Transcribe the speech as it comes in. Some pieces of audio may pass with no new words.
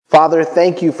Father,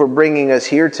 thank you for bringing us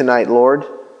here tonight, Lord.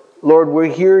 Lord, we're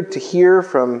here to hear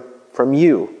from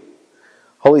you.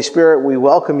 Holy Spirit, we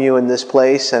welcome you in this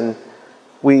place, and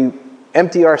we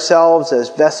empty ourselves as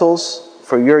vessels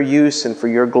for your use and for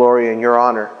your glory and your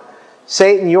honor.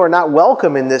 Satan, you are not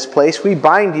welcome in this place. We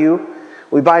bind you.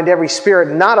 We bind every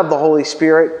spirit not of the Holy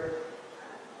Spirit.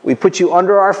 We put you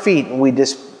under our feet, and we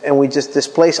just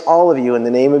displace all of you in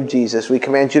the name of Jesus. We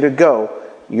command you to go.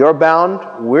 You're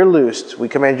bound. We're loosed. We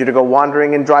command you to go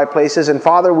wandering in dry places. And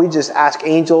Father, we just ask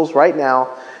angels right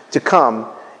now to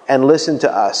come and listen to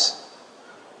us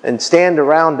and stand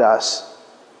around us,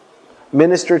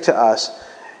 minister to us.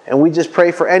 And we just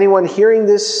pray for anyone hearing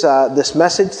this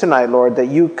message tonight, Lord, that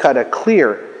you cut a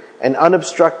clear and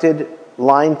unobstructed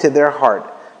line to their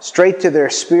heart, straight to their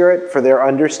spirit for their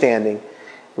understanding.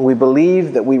 And we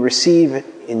believe that we receive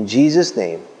in Jesus'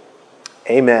 name.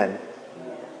 Amen.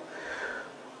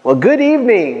 Well, good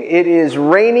evening. It is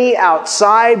rainy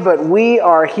outside, but we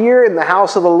are here in the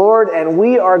house of the Lord, and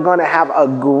we are going to have a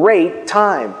great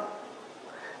time.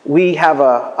 We have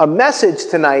a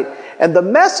message tonight, and the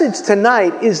message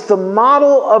tonight is the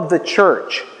model of the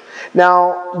church.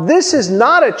 Now, this is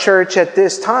not a church at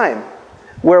this time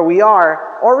where we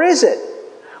are, or is it?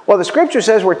 Well, the scripture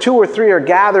says where 2 or 3 are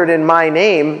gathered in my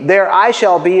name, there I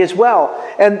shall be as well.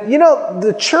 And you know,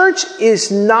 the church is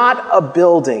not a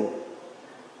building.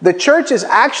 The church is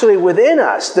actually within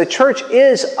us. The church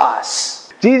is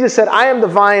us. Jesus said, I am the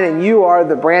vine and you are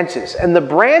the branches. And the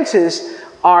branches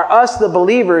are us, the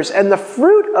believers, and the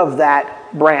fruit of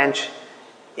that branch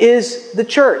is the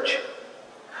church.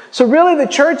 So really the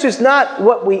church is not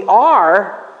what we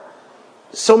are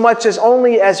so much as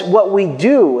only as what we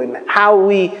do and how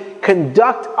we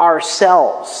conduct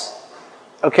ourselves.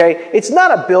 Okay? It's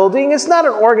not a building. It's not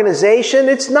an organization.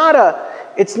 It's not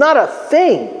a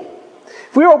thing.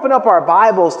 If we open up our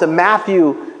Bibles to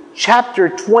Matthew chapter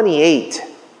 28,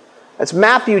 that's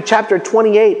Matthew chapter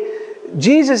 28.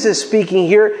 Jesus is speaking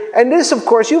here, and this, of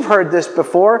course, you've heard this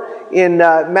before in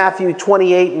Matthew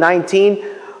 28:19.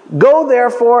 Go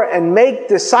therefore and make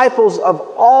disciples of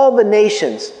all the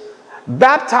nations,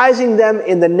 baptizing them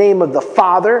in the name of the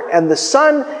Father and the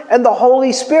Son and the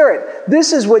Holy Spirit.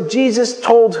 This is what Jesus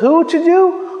told who to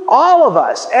do? All of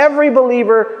us, every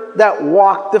believer that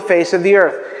walked the face of the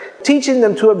earth. Teaching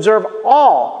them to observe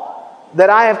all that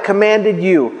I have commanded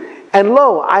you. And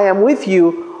lo, I am with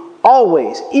you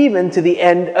always, even to the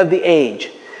end of the age.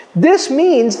 This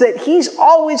means that He's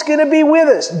always going to be with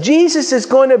us. Jesus is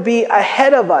going to be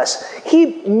ahead of us.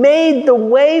 He made the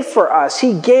way for us.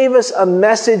 He gave us a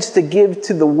message to give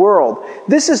to the world.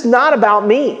 This is not about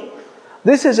me.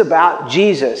 This is about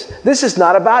Jesus. This is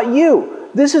not about you.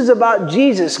 This is about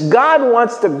Jesus. God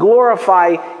wants to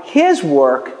glorify His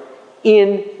work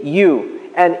in you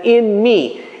and in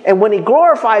me. And when He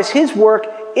glorifies His work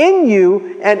in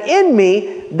you and in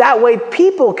me, that way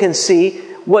people can see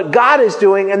what God is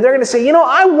doing, and they're going to say, you know,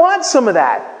 I want some of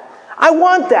that. I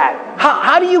want that.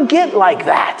 How do you get like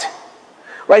that?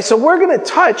 Right? So we're going to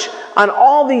touch on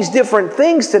all these different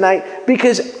things tonight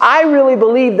because I really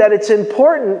believe that it's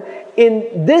important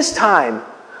in this time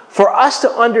for us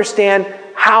to understand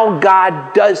how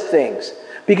God does things.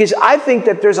 Because I think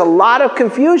that there's a lot of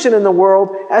confusion in the world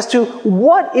as to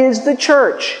what is the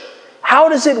church? How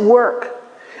does it work?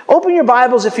 Open your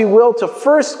Bibles, if you will, to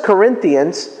 1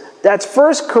 Corinthians. That's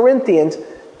 1 Corinthians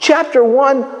chapter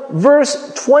 1,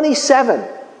 verse 27.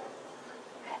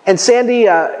 And Sandy,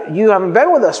 you haven't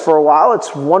been with us for a while.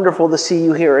 It's wonderful to see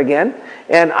you here again.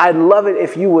 And I'd love it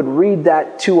if you would read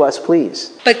that to us,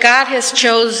 please. But God has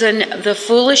chosen the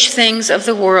foolish things of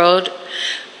the world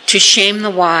to shame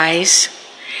the wise.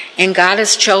 And God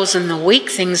has chosen the weak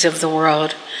things of the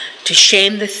world to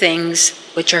shame the things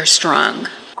which are strong.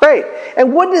 Great.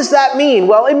 And what does that mean?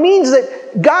 Well, it means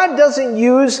that God doesn't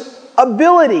use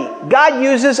ability. God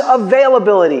uses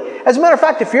availability. As a matter of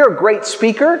fact, if you're a great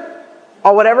speaker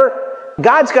or whatever,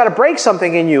 God's got to break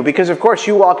something in you because, of course,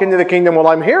 you walk into the kingdom, well,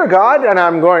 I'm here, God, and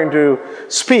I'm going to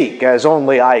speak as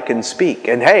only I can speak.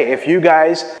 And hey, if you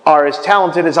guys are as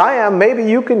talented as I am, maybe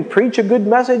you can preach a good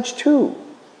message too.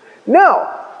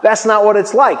 No. That's not what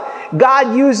it's like.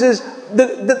 God uses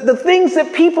the things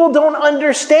that people don't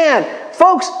understand.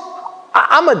 Folks,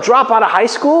 I'm a dropout of high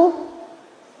school.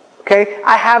 Okay?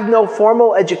 I have no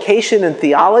formal education in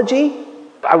theology.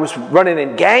 I was running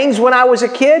in gangs when I was a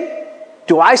kid.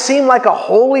 Do I seem like a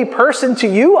holy person to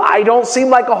you? I don't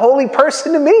seem like a holy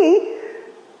person to me.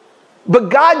 But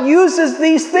God uses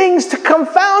these things to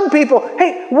confound people.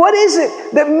 Hey, what is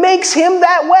it that makes Him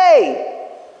that way?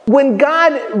 When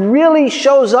God really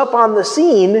shows up on the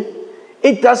scene,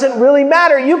 It doesn't really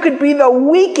matter. You could be the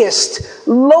weakest,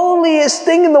 lowliest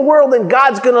thing in the world, and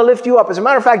God's going to lift you up. As a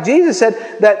matter of fact, Jesus said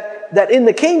that in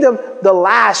the kingdom, the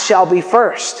last shall be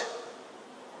first,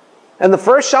 and the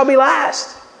first shall be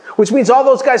last. Which means all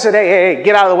those guys said, hey,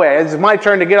 get out of the way. It's my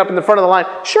turn to get up in the front of the line.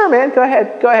 Sure, man, go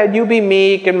ahead. You be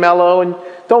meek and mellow, and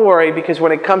don't worry, because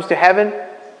when it comes to heaven,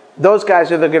 those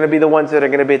guys are going to be the ones that are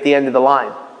going to be at the end of the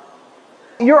line.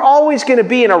 You're always going to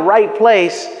be in a right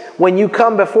place when you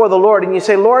come before the Lord and you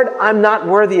say, Lord, I'm not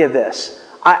worthy of this.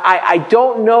 I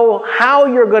don't know how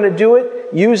you're going to do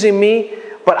it using me,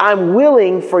 but I'm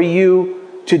willing for you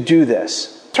to do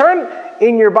this. Turn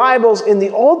in your Bibles in the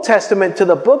Old Testament to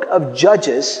the book of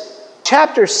Judges,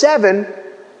 chapter 7,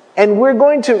 and we're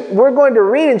going to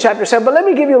read in chapter 7, but let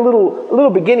me give you a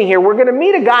little beginning here. We're going to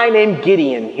meet a guy named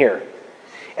Gideon here.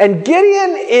 And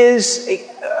Gideon is,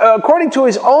 according to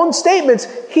his own statements,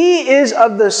 he is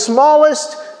of the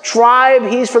smallest tribe.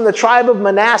 He's from the tribe of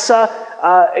Manasseh.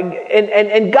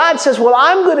 And God says, well,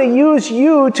 I'm going to use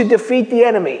you to defeat the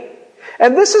enemy.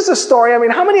 And this is a story. I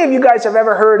mean, how many of you guys have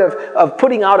ever heard of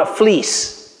putting out a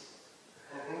fleece?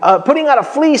 Putting out a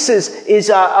fleece is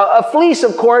a fleece,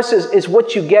 of course, is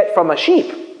what you get from a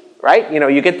sheep, right? You know,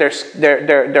 you get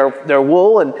their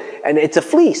wool and it's a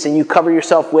fleece, and you cover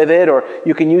yourself with it, or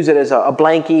you can use it as a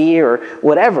blankie or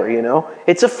whatever. You know,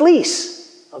 it's a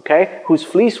fleece, okay, whose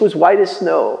fleece was white as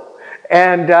snow.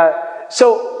 And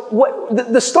so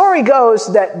the story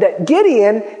goes that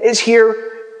Gideon is here.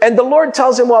 And the Lord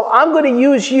tells him, well, I'm going to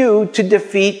use you to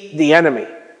defeat the enemy.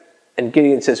 And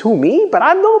Gideon says, who, me? But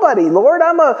I'm nobody, Lord.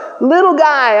 I'm a little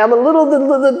guy. I'm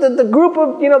the group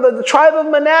of, the tribe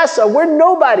of Manasseh. We're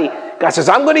nobody. God says,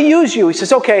 I'm going to use you. He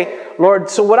says, okay,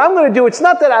 Lord, so what I'm going to do, it's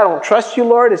not that I don't trust you,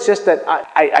 Lord. It's just that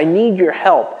I need your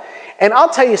help. And I'll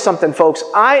tell you something, folks.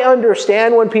 I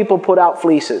understand when people put out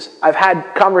fleeces. I've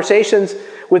had conversations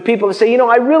with people that say,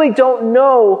 I really don't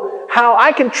know how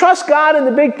I can trust God in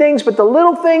the big things, but the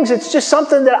little things, it's just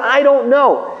something that I don't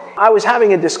know. I was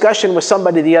having a discussion with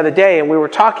somebody the other day, and we were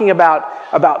talking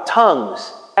about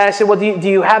tongues. And I said, well, do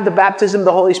you have the baptism of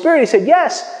the Holy Spirit? He said,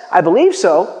 yes, I believe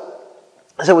so.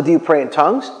 I said, well, do you pray in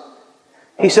tongues?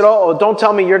 He said, oh, don't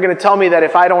tell me you're going to tell me that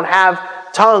if I don't have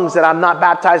tongues that I'm not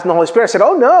baptized in the Holy Spirit. I said,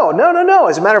 oh, no.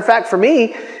 As a matter of fact, for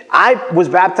me, I was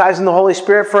baptized in the Holy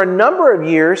Spirit for a number of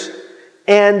years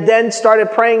and then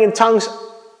started praying in tongues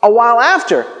a while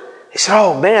after. He said,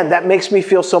 oh man, that makes me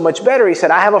feel so much better. He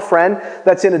said, I have a friend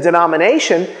that's in a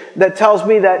denomination that tells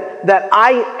me that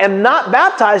I am not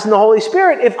baptized in the Holy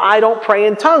Spirit if I don't pray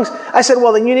in tongues. I said,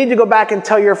 well, then you need to go back and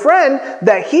tell your friend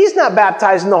that he's not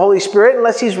baptized in the Holy Spirit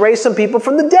unless he's raised some people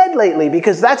from the dead lately,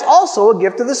 because that's also a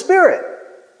gift of the Spirit.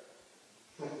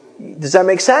 Does that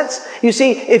make sense? You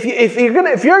see, if you're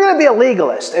going to be a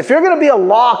legalist, if you're going to be a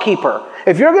law keeper,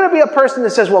 if you're going to be a person that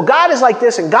says, well, God is like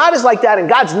this and God is like that and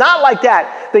God's not like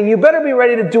that, then you better be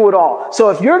ready to do it all. So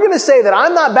if you're going to say that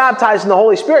I'm not baptized in the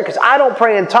Holy Spirit because I don't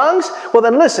pray in tongues, well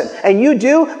then listen, and you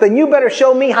do, then you better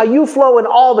show me how you flow in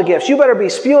all the gifts. You better be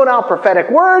spewing out prophetic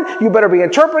word. You better be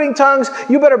interpreting tongues.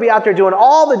 You better be out there doing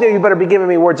you better be giving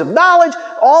me words of knowledge,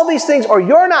 all these things, or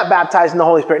you're not baptized in the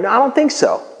Holy Spirit. No, I don't think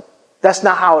so. That's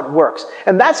not how it works.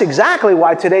 And that's exactly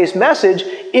why today's message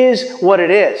is what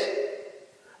it is.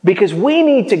 Because we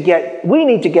need to get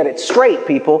it straight,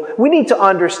 people. We need to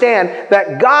understand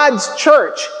that God's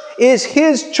church is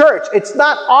His church. It's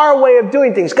not our way of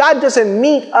doing things. God doesn't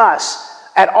meet us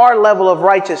at our level of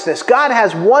righteousness. God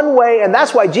has one way, and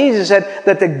that's why Jesus said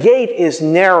that the gate is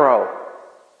narrow.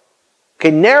 Okay,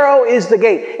 narrow is the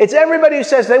gate. It's everybody who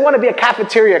says they want to be a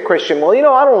cafeteria Christian. Well,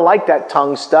 I don't like that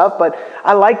tongue stuff, but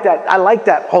I like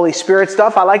that Holy Spirit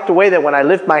stuff. I like the way that when I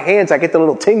lift my hands, I get the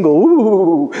little tingle.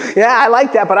 Ooh, yeah, I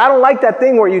like that, but I don't like that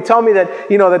thing where you tell me that,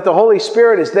 that the Holy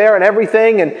Spirit is there and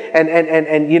everything,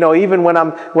 and even when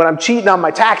I'm cheating on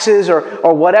my taxes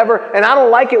or whatever. And I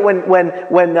don't like it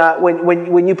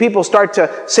when you people start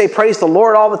to say praise the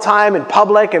Lord all the time in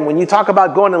public, and when you talk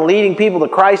about going and leading people to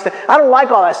Christ. I don't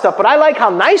like all that stuff, but I like how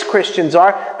nice Christians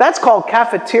are. That's called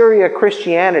cafeteria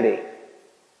Christianity.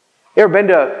 You ever been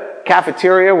to a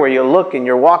cafeteria where you look and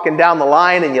you're walking down the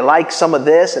line and you like some of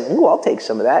this and, ooh, I'll take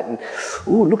some of that, and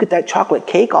ooh, look at that chocolate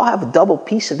cake, I'll have a double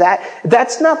piece of that.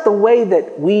 That's not the way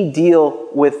that we deal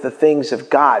with the things of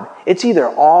God. It's either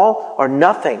all or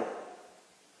nothing.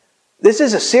 This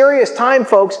is a serious time,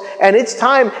 folks, and it's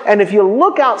time, and if you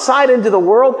look outside into the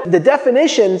world, the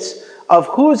definitions of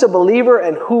who's a believer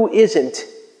and who isn't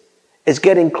is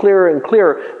getting clearer and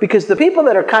clearer, because the people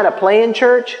that are kind of playing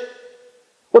church,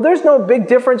 well, there's no big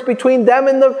difference between them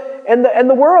and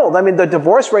the world. I mean, the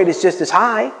divorce rate is just as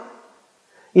high.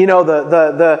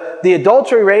 The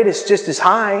adultery rate is just as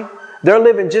high. They're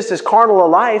living just as carnal a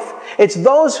life. It's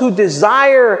those who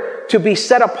desire to be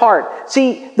set apart.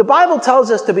 See, the Bible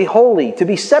tells us to be holy, to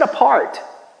be set apart.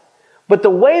 But the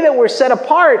way that we're set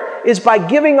apart is by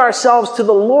giving ourselves to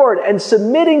the Lord and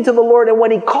submitting to the Lord. And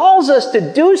when He calls us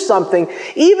to do something,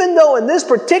 even though in this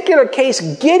particular case,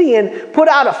 Gideon put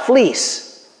out a fleece.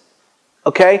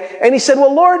 Okay? And he said,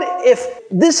 well, Lord, if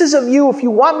this is of you, if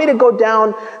you want me to go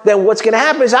down, then what's going to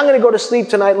happen is I'm going to go to sleep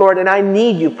tonight, Lord, and I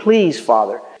need you, please,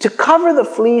 Father, to cover the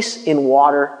fleece in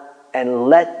water and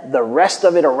let the rest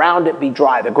of it around it be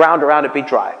dry, the ground around it be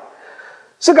dry.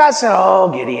 So God said, oh,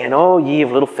 Gideon, oh, ye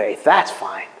of little faith, that's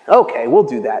fine. Okay, we'll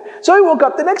do that. So he woke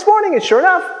up the next morning, and sure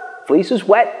enough, fleece was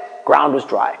wet, ground was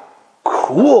dry.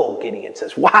 Cool, Gideon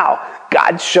says, wow,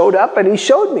 God showed up and He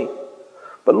showed me.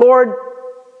 But Lord,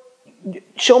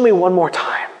 show me one more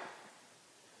time.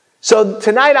 So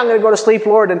tonight I'm going to go to sleep,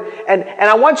 Lord, and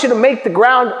I want you to make the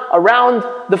ground around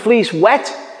the fleece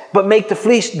wet, but make the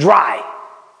fleece dry.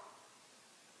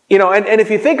 You know, and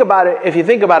if you think about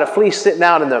it, fleece sitting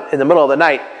out in the middle of the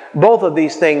night, both of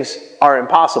these things are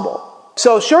impossible.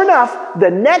 So sure enough, the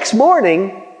next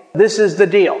morning, this is the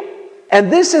deal.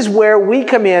 And this is where we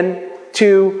come in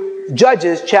to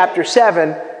Judges chapter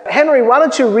 7. Henry, why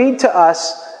don't you read to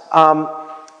us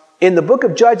in the book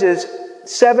of Judges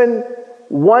 7,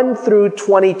 1 through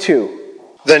 22.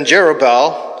 Then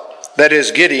Jerubbaal, that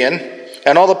is Gideon,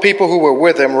 and all the people who were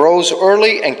with him rose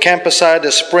early and camped beside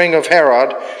the spring of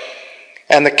Harod,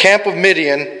 and the camp of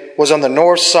Midian was on the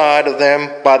north side of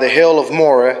them by the hill of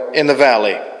Moreh in the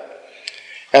valley.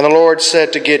 And the Lord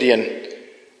said to Gideon,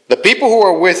 the people who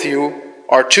are with you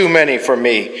are too many for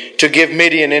me to give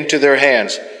Midian into their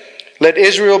hands. Let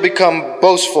Israel become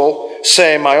boastful,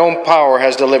 saying, my own power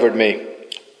has delivered me.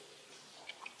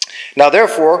 Now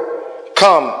therefore,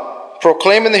 come,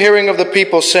 proclaim in the hearing of the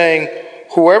people, saying,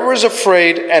 whoever is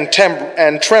afraid and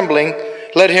trembling,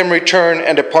 let him return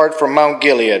and depart from Mount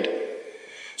Gilead.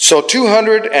 So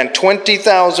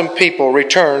 220,000 people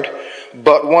returned,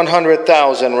 but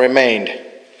 100,000 remained.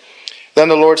 Then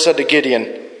the Lord said to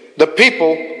Gideon, the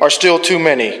people are still too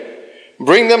many.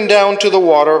 Bring them down to the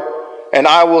water, and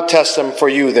I will test them for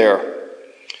you there.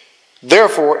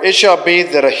 Therefore it shall be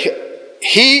that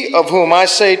he of whom I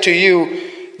say to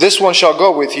you, this one shall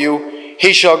go with you,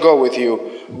 he shall go with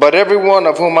you. But every one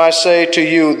of whom I say to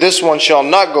you, this one shall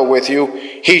not go with you,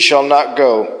 he shall not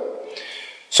go.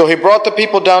 So he brought the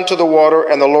people down to the water,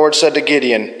 and the Lord said to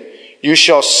Gideon, you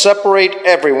shall separate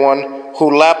everyone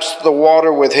who laps the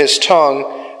water with his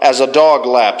tongue as a dog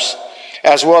laps,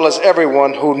 as well as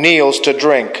everyone who kneels to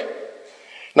drink.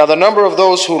 Now the number of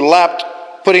those who lapped,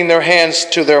 putting their hands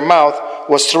to their mouth,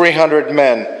 was 300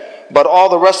 men. But all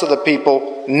the rest of the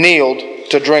people kneeled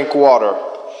to drink water.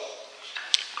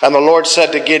 And the Lord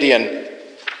said to Gideon,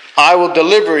 I will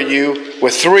deliver you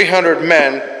with 300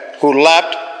 men who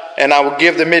lapped, and I will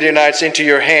give the Midianites into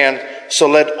your hand. So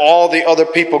let all the other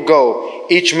people go,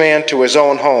 each man to his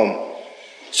own home.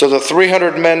 So the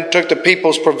 300 men took the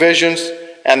people's provisions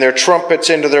and their trumpets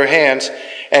into their hands,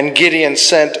 and Gideon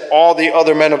sent all the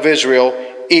other men of Israel,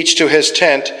 each to his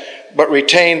tent, but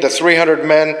retained the 300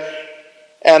 men,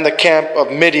 and the camp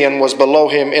of Midian was below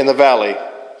him in the valley.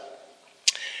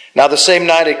 Now the same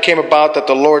night it came about that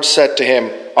the Lord said to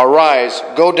him, arise,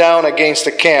 go down against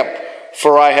the camp,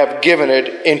 for I have given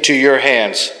it into your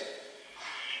hands.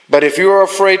 But if you are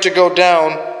afraid to go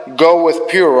down, go with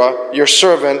Purah, your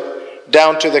servant,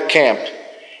 down to the camp,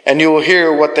 and you will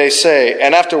hear what they say,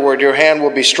 and afterward your hand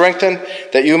will be strengthened,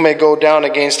 that you may go down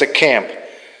against the camp.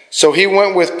 So he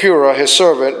went with Purah, his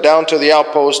servant, down to the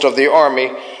outpost of the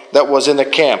army that was in the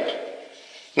camp.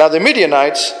 Now the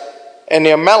Midianites and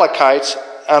the Amalekites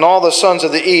and all the sons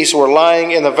of the east were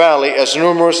lying in the valley, as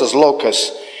numerous as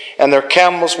locusts, and their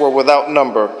camels were without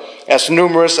number, as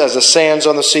numerous as the sands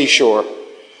on the seashore.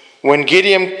 When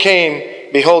Gideon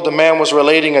came, behold, the man was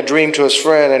relating a dream to his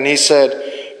friend, and he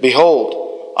said,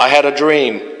 behold, I had a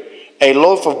dream. A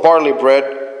loaf of barley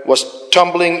bread was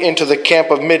tumbling into the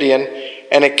camp of Midian,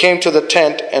 and it came to the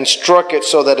tent and struck it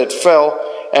so that it fell,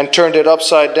 and turned it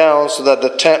upside down so that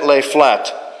the tent lay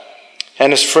flat.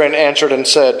 And his friend answered and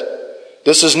said,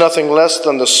 this is nothing less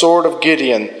than the sword of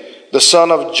Gideon, the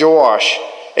son of Joash,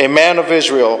 a man of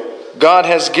Israel. God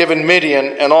has given Midian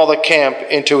and all the camp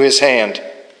into his hand.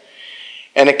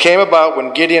 And it came about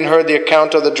when Gideon heard the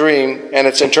account of the dream and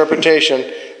its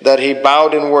interpretation that he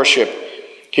bowed in worship.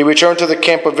 He returned to the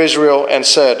camp of Israel and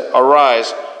said,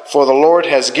 arise, for the Lord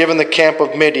has given the camp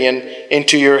of Midian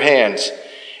into your hands.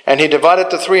 And he divided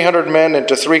the 300 men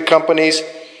into 3 companies,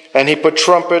 and he put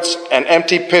trumpets and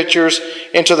empty pitchers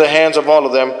into the hands of all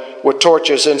of them, with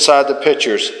torches inside the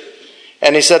pitchers.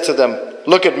 And he said to them,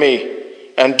 look at me,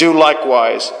 and do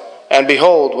likewise. And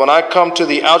behold, when I come to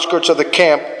the outskirts of the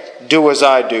camp, do as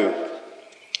I do.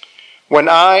 When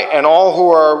I and all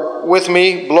who are with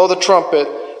me blow the trumpet,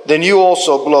 then you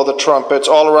also blow the trumpets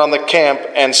all around the camp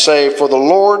and say, for the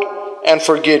Lord and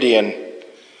for Gideon.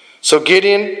 So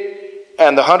Gideon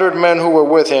and the 100 men who were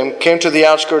with him came to the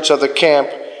outskirts of the camp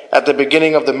at the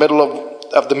beginning of the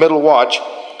middle watch,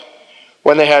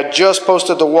 when they had just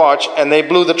posted the watch, and they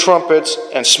blew the trumpets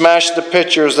and smashed the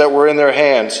pitchers that were in their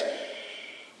hands.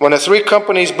 When the 3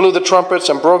 companies blew the trumpets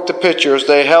and broke the pitchers,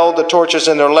 they held the torches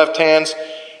in their left hands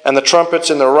and the trumpets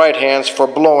in their right hands for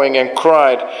blowing, and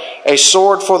cried, a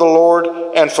sword for the Lord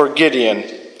and for Gideon.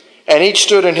 And each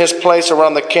stood in his place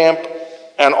around the camp,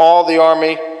 and all the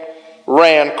army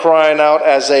ran, crying out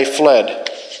as they fled.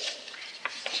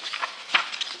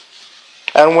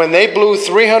 And when they blew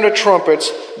 300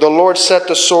 trumpets, the Lord set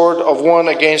the sword of one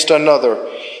against another,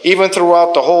 even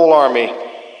throughout the whole army.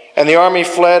 And the army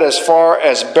fled as far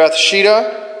as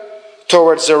Bethsheba,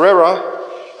 towards Zererah,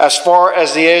 as far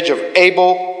as the edge of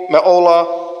Abel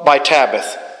Meolah by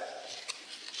Tabith.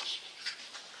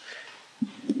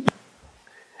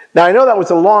 Now, I know that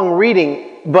was a long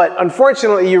reading, but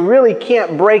unfortunately, you really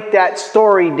can't break that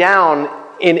story down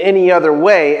in any other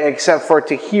way except for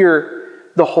to hear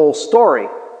the whole story,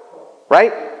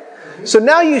 right? So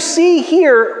now you see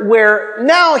here where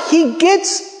now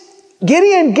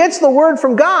Gideon gets the word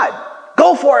from God.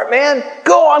 Go for it, man.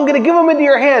 Go, I'm going to give them into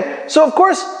your hand. So of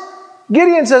course,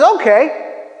 Gideon says,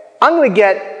 okay, I'm going to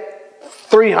get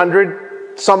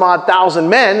 300 some odd thousand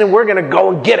men, and we're going to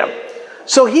go and get them.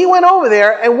 So he went over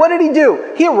there, and what did he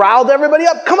do? He riled everybody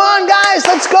up. Come on, guys,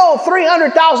 let's go.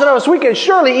 300,000 of us. We can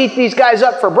surely eat these guys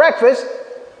up for breakfast,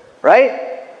 right?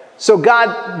 So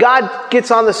God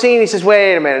gets on the scene. He says,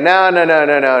 wait a minute.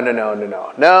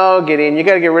 No, Gideon, you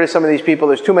got to get rid of some of these people.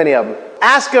 There's too many of them.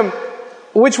 Ask them,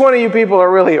 which one of you people are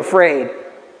really afraid?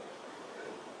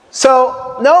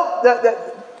 So, no,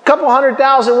 the couple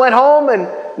 100,000 went home, and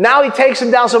now he takes them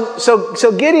down.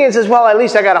 So Gideon says, well, at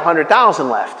least I got 100,000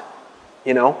 left,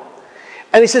 you know.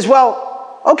 And he says,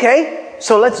 well, okay,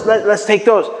 so let's take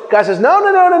those. God says,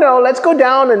 no, let's go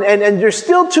down, and there's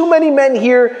still too many men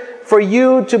here for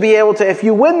you to be able to, if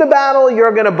you win the battle,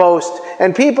 you're going to boast.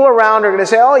 And people around are going to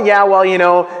say, oh yeah, well, you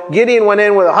know, Gideon went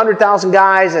in with 100,000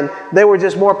 guys, and they were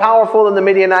just more powerful than the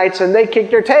Midianites, and they kicked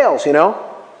their tails, you know.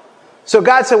 So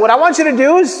God said, what I want you to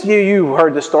do is, you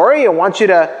heard the story, I want you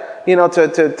to, you know,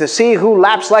 to see who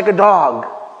laps like a dog,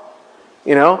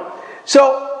 you know.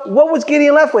 So what was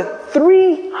Gideon left with?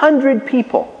 300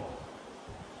 people.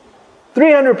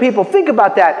 300 people. Think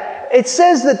about that. It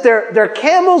says that their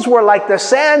camels were like the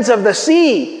sands of the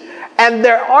sea, and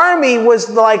their army was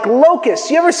like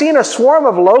locusts. You ever seen a swarm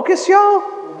of locusts, y'all?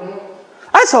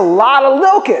 That's a lot of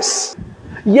locusts.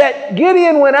 Yet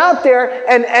Gideon went out there,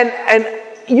 and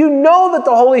you know that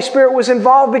the Holy Spirit was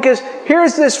involved, because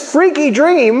here's this freaky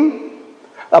dream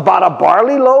about a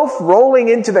barley loaf rolling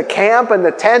into the camp and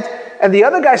the tent, and the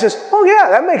other guy says, oh yeah,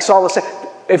 that makes all the sense.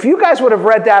 If you guys would have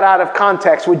read that out of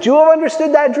context, would you have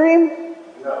understood that dream?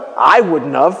 No. I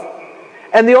wouldn't have.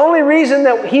 And the only reason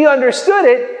that he understood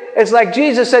it is like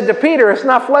Jesus said to Peter, it's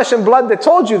not flesh and blood that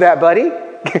told you that, buddy,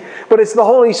 but it's the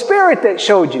Holy Spirit that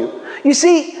showed you. You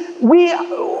see, we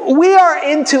are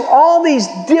into all these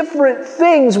different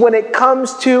things when it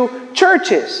comes to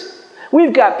churches.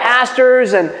 We've got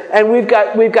pastors and we've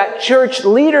got church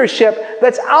leadership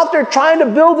that's out there trying to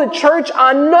build a church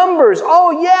on numbers.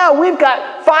 Oh yeah, we've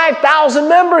got 5,000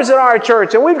 members in our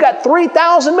church, and we've got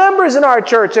 3,000 members in our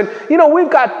church, and you know,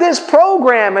 we've got this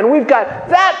program, and we've got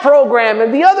that program,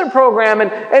 and the other program,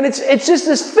 and it's just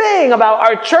this thing about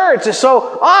our church is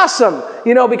so awesome,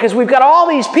 you know, because we've got all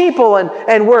these people,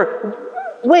 and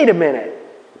wait a minute,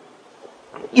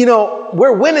 you know,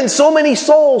 we're winning so many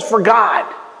souls for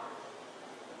God.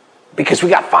 Because we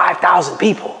got 5,000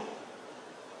 people.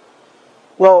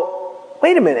 Well,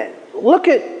 wait a minute.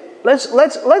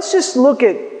 Let's just look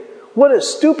at what a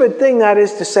stupid thing that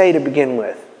is to say to begin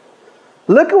with.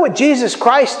 Look at what Jesus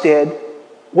Christ did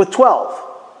with 12.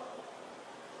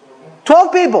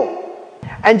 12 people.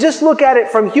 And just look at it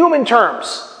from human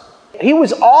terms. He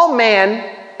was all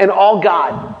man and all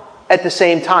God at the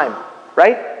same time,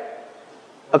 right?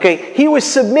 Okay, he was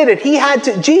submitted.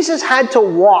 Jesus had to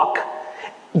walk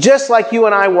just like you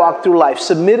and I walk through life,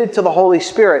 submitted to the Holy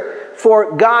Spirit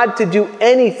for God to do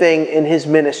anything in His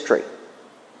ministry.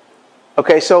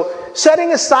 Okay, so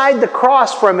setting aside the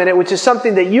cross for a minute, which is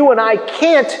something that you and I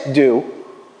can't do,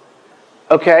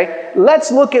 okay,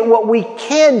 let's look at what we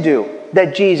can do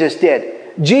that Jesus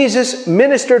did. Jesus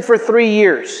ministered for 3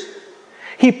 years.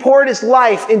 He poured His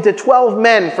life into 12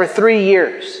 men for 3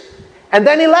 years. And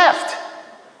then He left.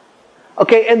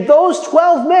 Okay, and those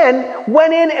 12 men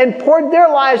went in and poured their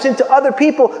lives into other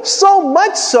people, so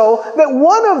much so that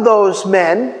one of those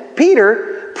men,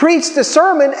 Peter, preached a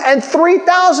sermon and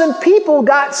 3,000 people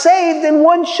got saved in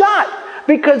one shot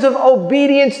because of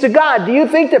obedience to God. Do you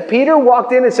think that Peter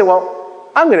walked in and said,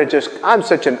 well, I'm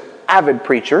such an avid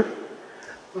preacher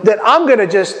that I'm going to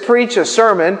just preach a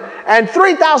sermon and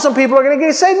 3,000 people are going to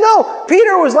get saved? No,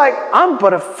 Peter was like, I'm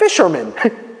but a fisherman.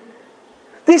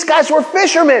 These guys were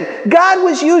fishermen. God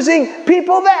was using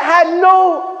people that had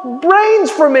no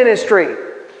brains for ministry.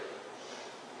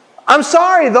 I'm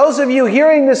sorry, those of you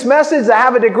hearing this message that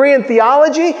have a degree in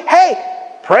theology,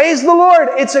 hey, praise the Lord.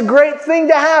 It's a great thing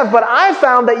to have, but I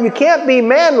found that you can't be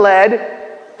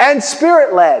man-led and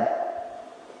spirit-led.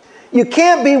 You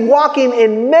can't be walking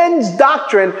in men's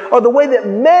doctrine or the way that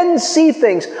men see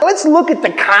things. Let's look at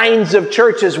the kinds of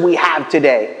churches we have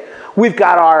today. We've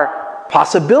got our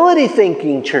possibility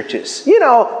thinking churches.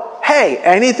 Hey,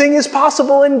 anything is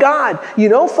possible in God.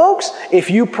 Folks, if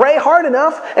you pray hard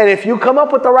enough and if you come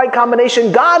up with the right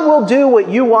combination, God will do what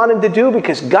you want Him to do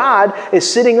because God is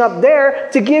sitting up there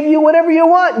to give you whatever you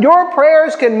want. Your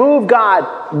prayers can move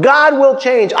God. God will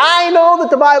change. I know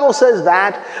that the Bible says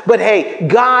that, but hey,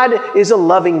 God is a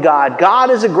loving God.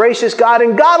 God is a gracious God,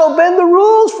 and God will bend the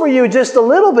rules for you just a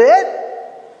little bit.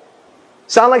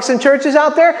 Sound like some churches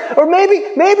out there? Or maybe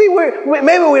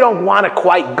we don't want to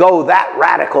quite go that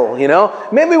radical,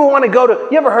 Maybe we want to go to,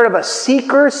 you ever heard of a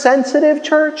seeker-sensitive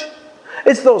church?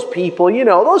 It's those people,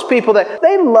 those people that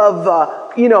they love,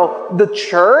 the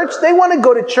church. They want to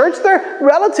go to church. They're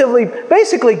relatively,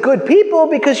 basically good people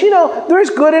because,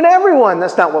 there's good in everyone.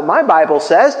 That's not what my Bible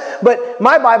says. But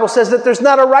my Bible says that there's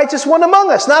not a righteous one among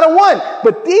us, not a one.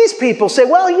 But these people say,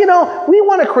 well, we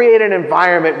want to create an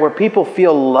environment where people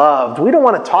feel loved. We don't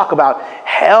want to talk about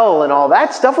hell and all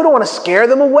that stuff. We don't want to scare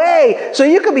them away. So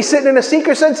you could be sitting in a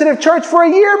seeker-sensitive church for a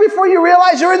year before you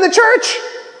realize you're in the church.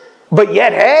 But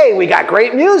yet, hey, we got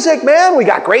great music, man. We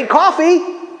got great coffee.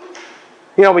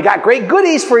 We got great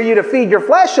goodies for you to feed your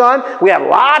flesh on. We have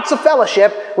lots of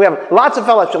fellowship. A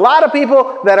lot of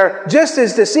people that are just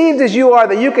as deceived as you are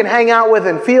that you can hang out with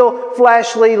and feel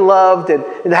fleshly loved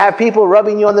and have people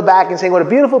rubbing you on the back and saying what a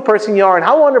beautiful person you are and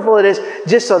how wonderful it is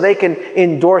just so they can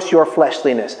endorse your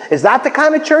fleshliness. Is that the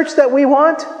kind of church that we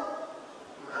want?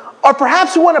 Or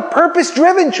perhaps we want a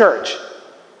purpose-driven church.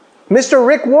 Mr.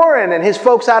 Rick Warren and his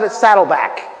folks out at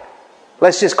Saddleback.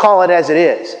 Let's just call it as it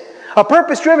is. A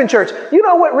purpose-driven church. You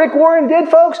know what Rick Warren did,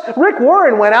 folks? Rick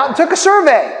Warren went out and took a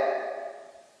survey.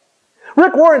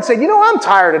 Rick Warren said, I'm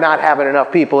tired of not having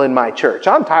enough people in my church.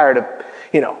 I'm tired of,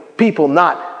 people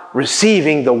not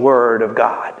receiving the Word of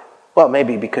God. Well,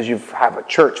 maybe because you have a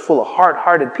church full of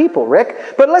hard-hearted people,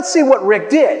 Rick. But let's see what Rick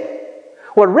did.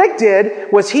 What Rick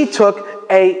did was he took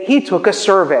a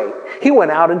survey. He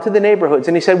went out into the neighborhoods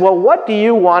and he said, well, what do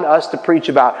you want us to preach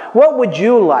about? What would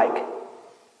you like?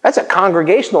 That's a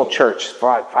congregational church, if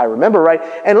I remember right.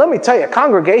 And let me tell you,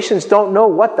 congregations don't know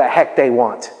what the heck they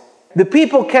want. The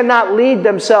people cannot lead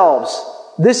themselves.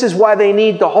 This is why they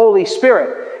need the Holy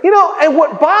Spirit. And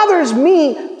what bothers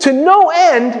me to no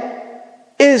end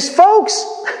is, folks,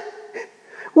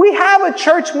 we have a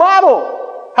church model.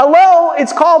 Hello,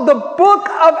 it's called the Book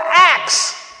of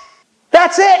Acts.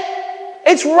 That's it.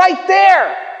 It's right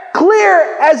there.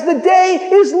 Clear as the day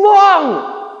is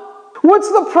long. What's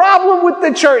the problem with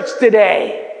the church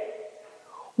today?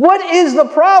 What is the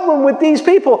problem with these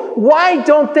people? Why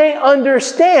don't they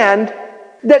understand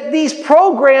that these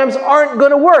programs aren't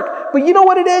going to work? But you know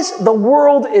what it is? The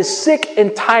world is sick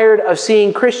and tired of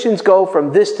seeing Christians go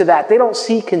from this to that. They don't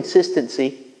see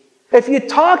consistency. If you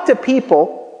talk to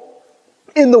people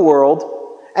in the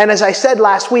world, and as I said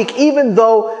last week, even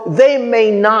though they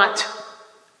may not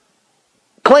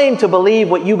claim to believe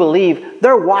what you believe,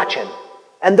 they're watching.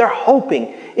 And they're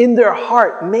hoping in their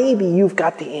heart, maybe you've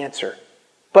got the answer.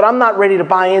 But I'm not ready to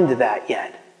buy into that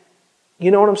yet. You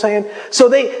know what I'm saying? So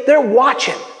they're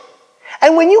watching.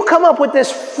 And when you come up with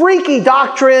this freaky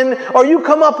doctrine, or you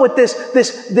come up with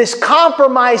this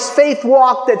compromised faith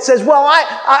walk that says, well,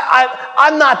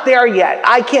 I'm not there yet.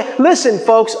 I can't. Listen,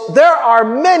 folks, there are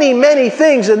many, many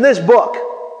things in this book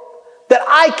that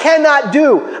I cannot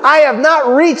do. I have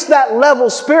not reached that level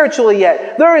spiritually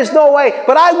yet. There is no way.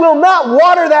 But I will not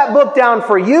water that book down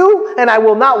for you, and I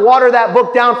will not water that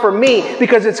book down for me,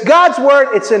 because it's God's Word.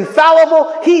 It's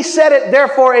infallible. He said it,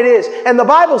 therefore it is. And the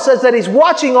Bible says that He's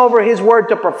watching over His Word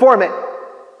to perform it.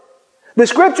 The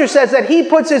Scripture says that He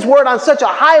puts His Word on such a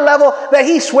high level that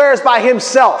He swears by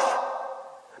Himself.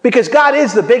 Because God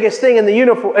is the biggest thing in the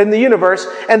universe,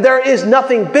 and there is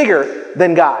nothing bigger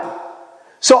than God.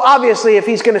 So obviously, if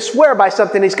he's going to swear by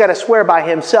something, he's got to swear by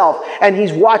himself. And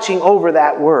he's watching over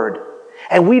that word.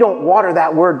 And we don't water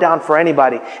that word down for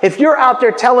anybody. If you're out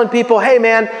there telling people, hey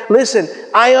man, listen,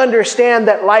 I understand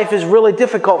that life is really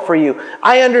difficult for you.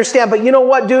 I understand, but you know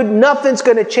what, dude? Nothing's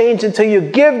going to change until you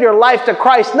give your life to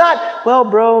Christ. Not, well,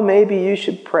 bro, maybe you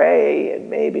should pray and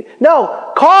maybe.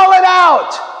 No, call it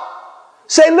out.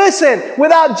 Say, listen,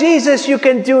 without Jesus, you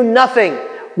can do nothing.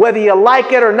 Whether you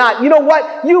like it or not. You know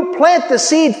what? You plant the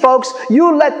seed, folks.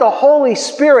 You let the Holy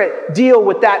Spirit deal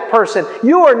with that person.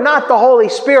 You are not the Holy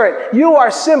Spirit. You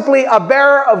are simply a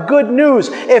bearer of good news.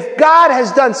 If God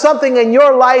has done something in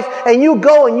your life and you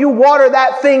go and you water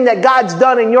that thing that God's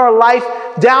done in your life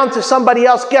down to somebody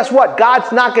else, guess what?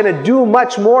 God's not going to do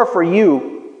much more for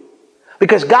you.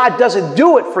 Because God doesn't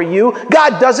do it for you.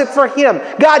 God does it for Him.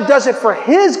 God does it for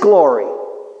His glory.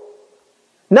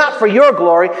 Not for your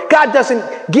glory. God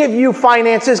doesn't give you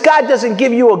finances. God doesn't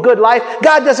give you a good life.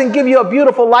 God doesn't give you a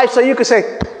beautiful life so you can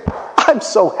say, I'm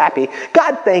so happy.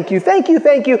 God, thank you, thank you,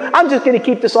 thank you. I'm just going to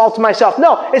keep this all to myself.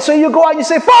 No. And so you go out and you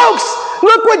say, folks,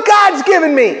 look what God's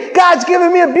given me. God's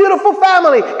given me a beautiful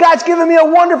family. God's given me a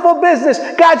wonderful business.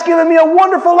 God's given me a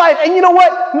wonderful life. And you know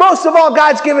what? Most of all,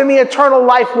 God's given me eternal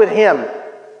life with Him.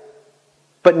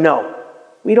 But no.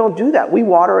 We don't do that. We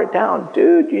water it down.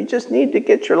 Dude, you just need to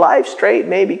get your life straight.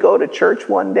 Maybe go to church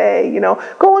one day.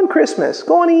 Go on Christmas.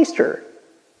 Go on Easter.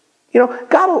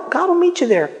 God will meet you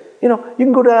there. You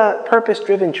can go to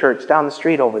Purpose-Driven Church down the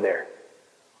street over there.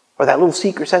 Or that little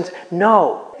secret sense.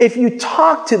 No. If you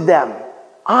talk to them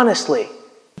honestly,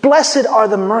 blessed are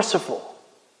the merciful,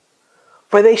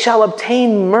 for they shall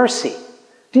obtain mercy.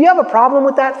 Do you have a problem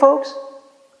with that, folks?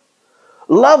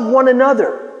 Love one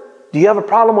another. Do you have a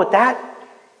problem with that?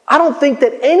 I don't think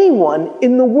that anyone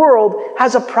in the world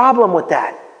has a problem with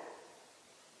that.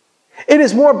 It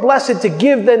is more blessed to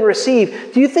give than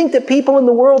receive. Do you think that people in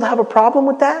the world have a problem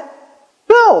with that?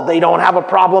 No, they don't have a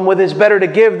problem with it's better to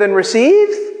give than receive.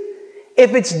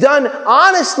 If it's done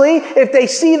honestly, if they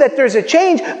see that there's a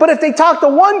change. But if they talk to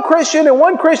one Christian and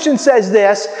one Christian says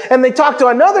this, and they talk to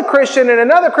another Christian and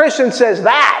another Christian says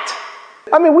that.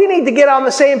 We need to get on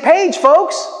the same page,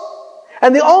 folks.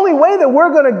 And the only way that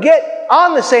we're going to get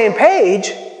on the same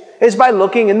page is by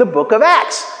looking in the book of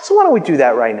Acts. So why don't we do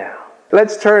that right now?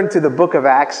 Let's turn to the book of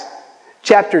Acts,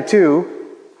 chapter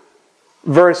 2,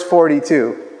 verse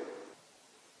 42.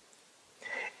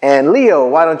 And Leo,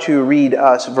 why don't you read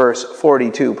us verse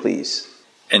 42, please?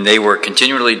 And they were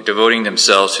continually devoting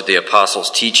themselves to the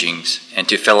apostles' teachings and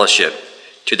to fellowship,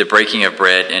 to the breaking of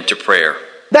bread and to prayer.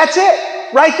 That's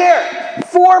it, right there.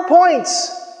 4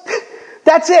 points.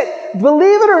 That's it.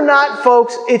 Believe it or not,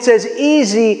 folks, it's as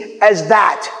easy as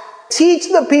that. Teach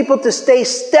the people to stay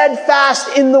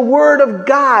steadfast in the Word of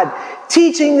God.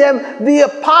 Teaching them the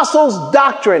apostles'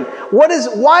 doctrine.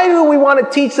 Why do we want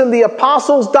to teach them the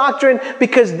apostles' doctrine?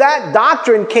 Because that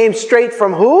doctrine came straight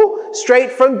from who?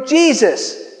 Straight from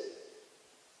Jesus.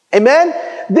 Amen?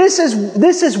 This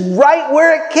is right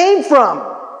where it came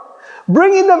from.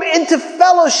 Bringing them into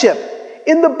fellowship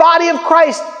in the body of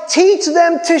Christ. Teach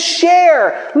them to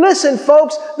share. Listen,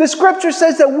 folks, the scripture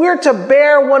says that we're to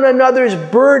bear one another's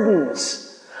burdens.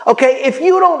 Okay, if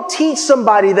you don't teach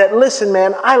somebody that, listen,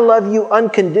 man, I love you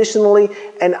unconditionally,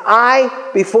 and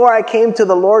before I came to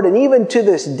the Lord, and even to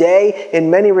this day,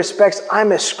 in many respects,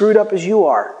 I'm as screwed up as you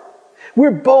are.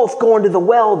 We're both going to the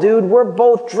well, dude. We're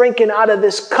both drinking out of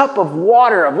this cup of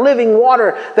water, of living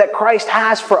water that Christ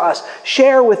has for us.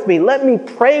 Share with me. Let me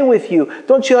pray with you.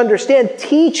 Don't you understand?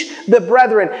 Teach the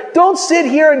brethren. Don't sit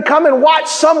here and come and watch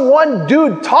some one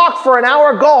dude talk for an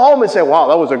hour, go home and say, wow,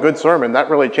 that was a good sermon. That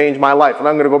really changed my life, and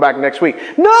I'm going to go back next week.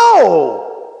 No!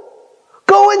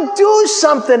 Go and do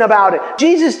something about it.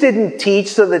 Jesus didn't teach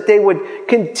so that they would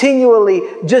continually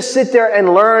just sit there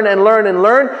and learn and learn and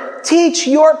learn. Teach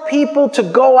your people to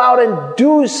go out and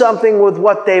do something with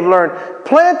what they've learned.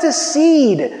 Plant a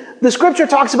seed. The scripture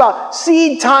talks about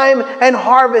seed time and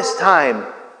harvest time,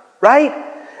 right?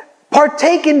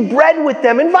 Partake in bread with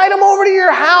them. Invite them over to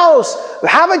your house.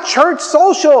 Have a church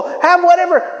social. Have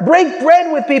whatever. Break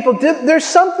bread with people. There's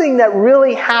something that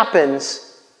really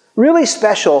happens, really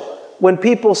special, when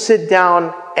people sit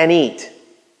down and eat.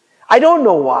 I don't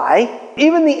know why.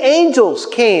 Even the angels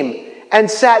came and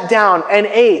sat down and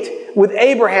ate with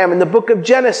Abraham in the book of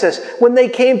Genesis when they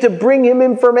came to bring him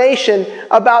information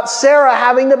about Sarah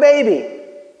having the baby.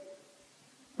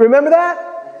 Remember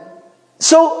that?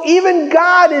 So even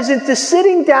God is into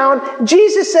sitting down.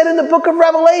 Jesus said in the book of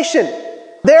Revelation,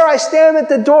 there I stand at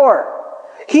the door.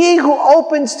 He who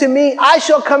opens to me, I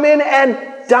shall come in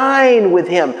and dine with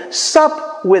him, sup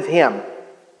with him.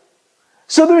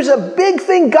 So there's a big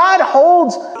thing. God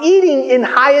holds eating in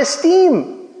high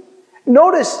esteem.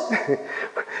 Notice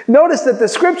that the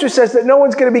scripture says that no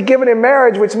one's going to be given in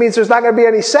marriage, which means there's not going to be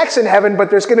any sex in heaven, but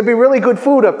there's going to be really good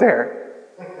food up there.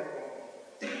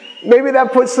 Maybe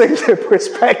that puts things in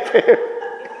perspective.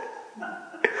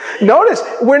 Notice,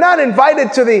 we're not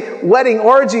invited to the wedding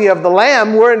orgy of the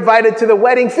Lamb. We're invited to the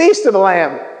wedding feast of the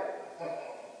Lamb.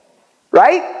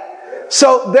 Right?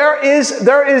 So there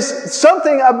is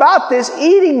something about this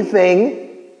eating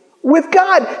thing with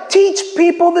God. Teach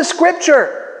people the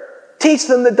scripture. Teach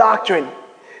them the doctrine.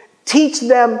 Teach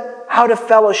them how to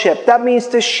fellowship. That means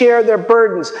to share their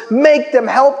burdens.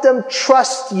 Help them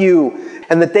trust you.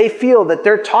 And that they feel that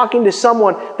they're talking to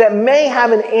someone that may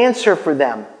have an answer for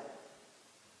them.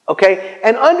 Okay?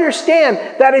 And understand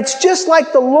that it's just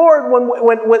like the Lord when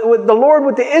the Lord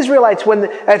with the Israelites, when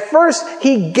at first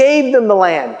He gave them the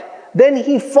land. Then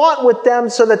He fought with them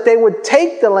so that they would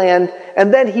take the land,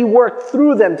 and then He worked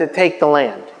through them to take the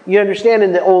land. You understand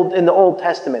in the Old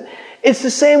Testament. It's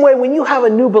the same way when you have a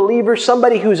new believer,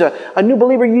 somebody who's a new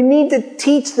believer, you need to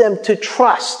teach them to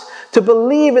trust, to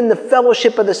believe in the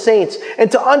fellowship of the saints,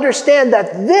 and to understand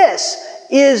that this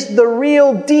is the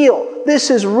real deal.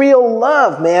 This is real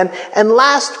love, man. And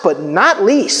last but not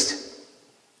least,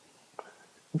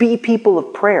 be people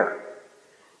of prayer.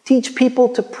 Teach people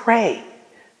to pray.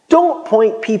 Don't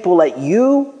point people at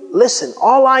you. Listen,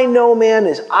 all I know, man,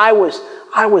 is I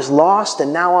was lost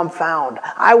and now I'm found.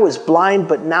 I was blind,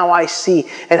 but now I see.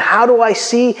 And how do I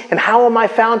see? And how am I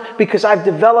found? Because I've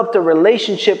developed a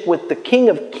relationship with the King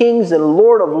of Kings and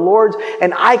Lord of Lords.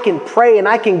 And I can pray and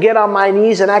I can get on my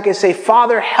knees and I can say,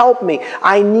 Father, help me.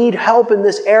 I need help in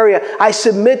this area. I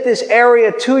submit this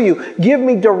area to you. Give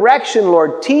me direction,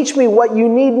 Lord. Teach me what you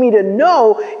need me to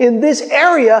know in this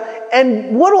area.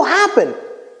 And what will happen?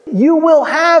 You will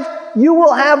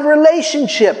have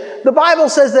relationship. The Bible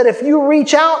says that if you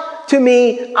reach out to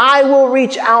me, I will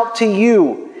reach out to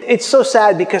you. It's so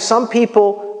sad because some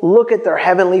people look at their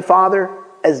heavenly Father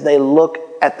as they look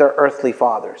at their earthly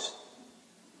fathers.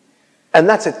 And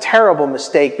that's a terrible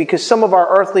mistake because some of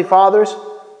our earthly fathers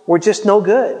were just no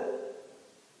good.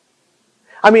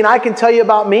 I mean, I can tell you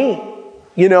about me.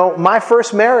 You know, my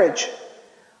first marriage,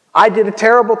 I did a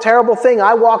terrible, terrible thing.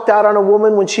 I walked out on a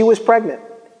woman when she was pregnant.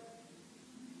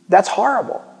 That's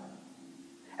horrible.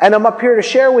 And I'm up here to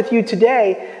share with you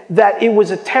today that it was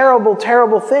a terrible,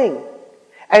 terrible thing.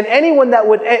 And anyone that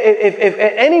would, if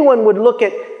anyone would look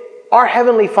at our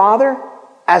Heavenly Father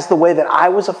as the way that I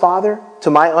was a father to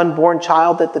my unborn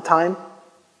child at the time,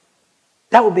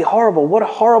 that would be horrible. What a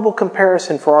horrible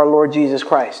comparison for our Lord Jesus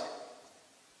Christ.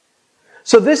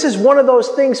 So this is one of those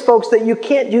things, folks, that you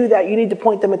can't do that. You need to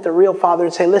point them at the real Father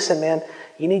and say, listen, man,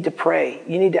 you need to pray.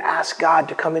 You need to ask God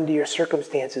to come into your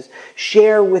circumstances.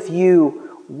 Share with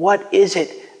you what is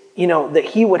it, that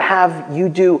He would have you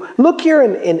do. Look here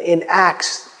in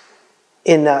Acts,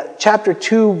 in chapter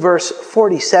 2, verse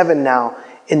 47 now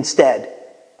instead.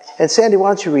 And Sandy, why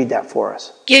don't you read that for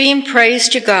us? Giving praise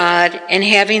to God and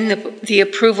having the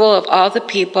approval of all the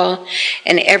people,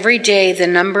 and every day the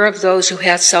number of those who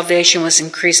had salvation was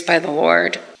increased by the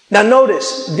Lord. Now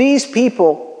notice, these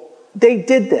people, they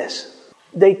did this.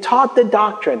 They taught the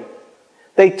doctrine.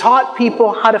 They taught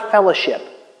people how to fellowship.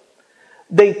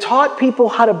 They taught people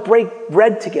how to break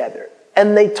bread together.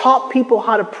 And they taught people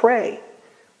how to pray.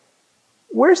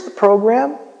 Where's the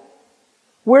program?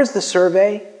 Where's the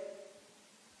survey?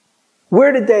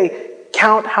 Where did they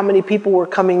count how many people were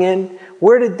coming in?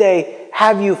 Where did they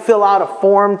have you fill out a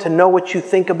form to know what you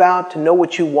think about, to know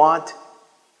what you want?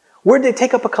 Where did they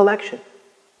take up a collection?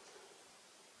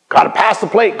 Got to pass the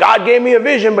plate. God gave me a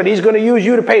vision, but He's going to use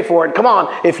you to pay for it. Come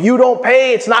on. If you don't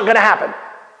pay, it's not going to happen.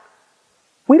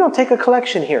 We don't take a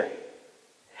collection here.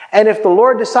 And if the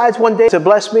Lord decides one day to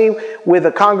bless me with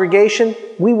a congregation,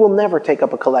 we will never take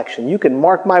up a collection. You can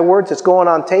mark my words. It's going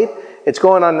on tape. It's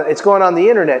going on the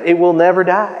internet. It will never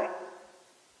die.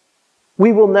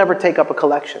 We will never take up a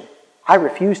collection. I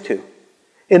refuse to.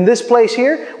 In this place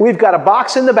here, we've got a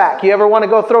box in the back. You ever want to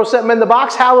go throw something in the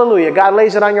box? Hallelujah. God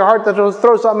lays it on your heart to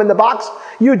throw something in the box.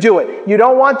 You do it. You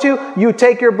don't want to, you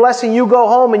take your blessing, you go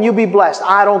home and you be blessed.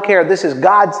 I don't care. This is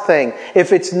God's thing.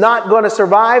 If it's not going to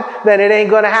survive, then it ain't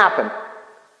going to happen.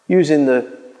 Using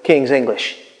the King's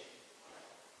English.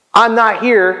 I'm not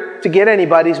here to get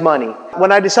anybody's money.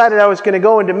 When I decided I was going to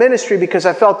go into ministry because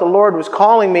I felt the Lord was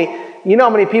calling me, you know how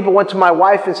many people went to my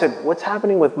wife and said, what's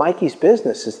happening with Mikey's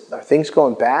business? Are things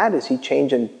going bad? Is he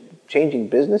changing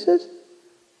businesses?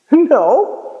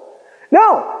 No.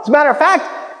 As a matter of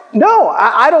fact, no.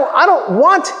 I don't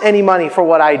want any money for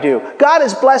what I do. God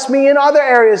has blessed me in other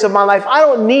areas of my life. I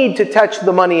don't need to touch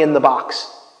the money in the box.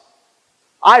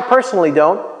 I personally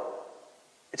don't.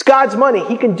 It's God's money.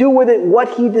 He can do with it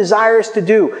what He desires to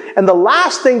do. And the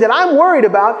last thing that I'm worried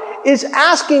about is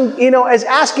asking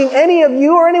any of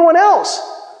you or anyone else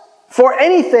for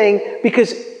anything,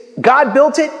 because God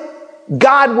built it.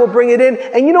 God will bring it in.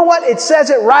 And you know what? It says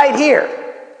it right here.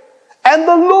 And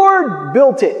the Lord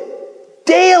built it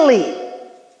daily.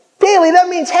 Daily. That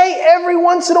means, hey, every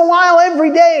once in a while,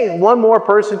 every day, one more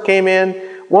person came in.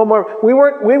 One more. We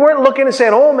weren't looking and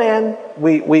saying, oh man,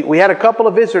 we had a couple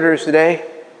of visitors today.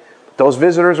 Those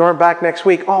visitors aren't back next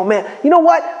week. Oh man, you know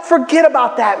what? Forget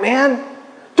about that, man.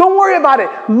 Don't worry about it.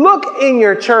 Look in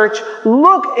your church,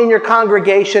 look in your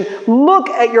congregation, look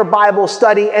at your Bible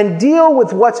study, and deal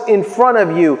with what's in front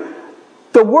of you.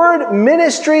 The word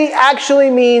ministry actually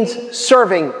means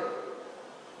serving.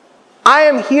 I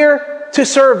am here to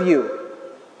serve you.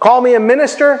 Call me a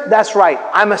minister? That's right.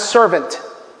 I'm a servant.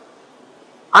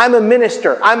 I'm a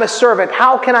minister. I'm a servant.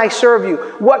 How can I serve you?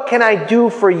 What can I do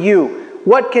for you?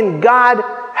 What can God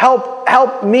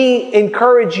help me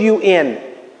encourage you in?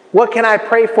 What can I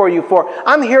pray for you for?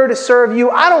 I'm here to serve you.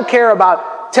 I don't care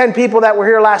about 10 people that were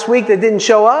here last week that didn't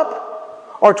show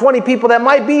up, or 20 people that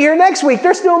might be here next week.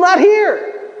 They're still not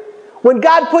here. When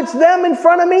God puts them in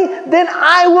front of me, then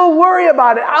I will worry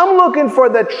about it. I'm looking for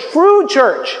the true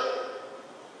church.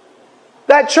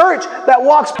 That church that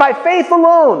walks by faith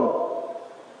alone,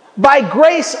 by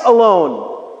grace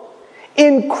alone,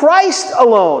 in Christ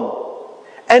alone,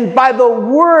 and by the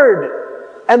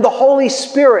Word and the Holy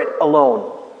Spirit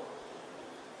alone.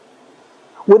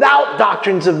 Without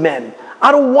doctrines of men.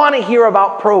 I don't want to hear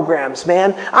about programs,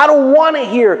 man. I don't want to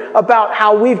hear about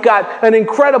how we've got an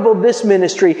incredible this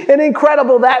ministry, an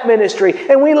incredible that ministry,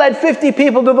 and we led 50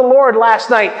 people to the Lord last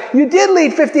night. You did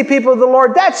lead 50 people to the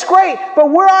Lord. That's great. But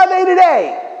where are they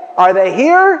today? Are they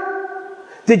here?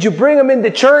 Did you bring them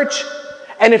into church?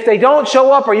 And if they don't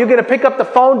show up, are you going to pick up the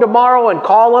phone tomorrow and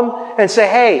call them and say,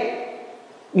 hey,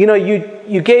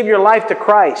 you gave your life to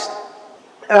Christ.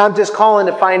 And I'm just calling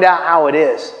to find out how it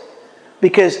is.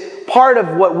 Because part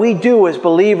of what we do as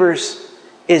believers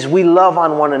is we love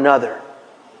on one another.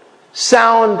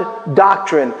 Sound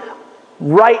doctrine.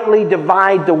 Rightly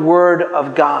divide the Word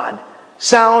of God.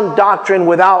 Sound doctrine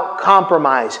without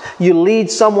compromise. You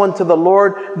lead someone to the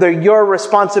Lord, they're your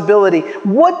responsibility.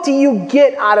 What do you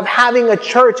get out of having a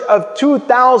church of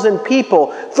 2,000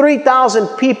 people, 3,000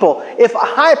 people, if a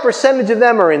high percentage of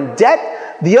them are in debt,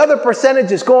 the other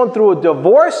percentage is going through a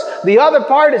divorce, the other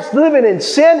part is living in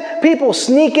sin, people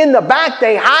sneak in the back,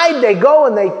 they hide, they go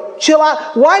and they chill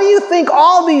out. Why do you think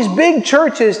all these big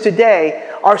churches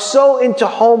today are so into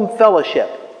home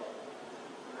fellowship?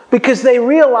 Because they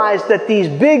realize that these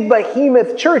big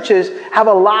behemoth churches have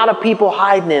a lot of people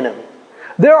hiding in them.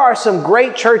 There are some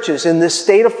great churches in this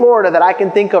state of Florida that I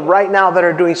can think of right now that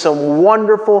are doing some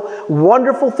wonderful,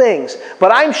 wonderful things.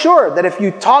 But I'm sure that if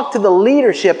you talk to the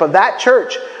leadership of that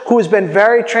church, who has been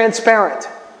very transparent,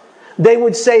 they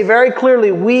would say very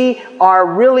clearly, we are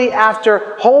really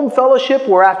after home fellowship.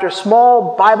 We're after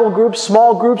small Bible groups,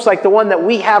 small groups like the one that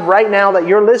we have right now that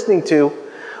you're listening to.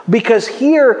 Because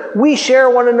here we share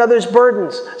one another's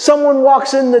burdens. Someone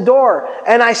walks in the door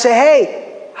and I say,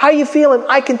 hey, how you feeling?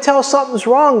 I can tell something's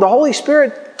wrong. The Holy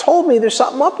Spirit told me there's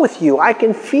something up with you. I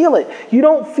can feel it. You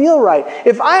don't feel right.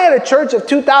 If I had a church of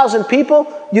 2,000 people,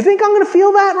 you think I'm going to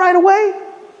feel that right away?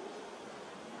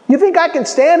 You think I can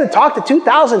stand and talk to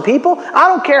 2,000 people? I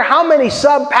don't care how many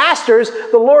sub-pastors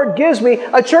the Lord gives me.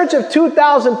 A church of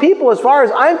 2,000 people, as far as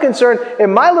I'm concerned,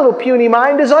 in my little puny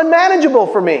mind, is unmanageable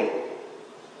for me.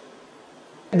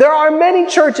 There are many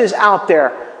churches out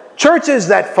there, churches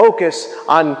that focus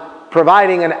on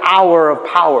providing an hour of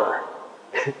power.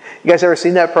 You guys ever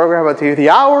seen that program on TV? The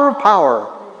Hour of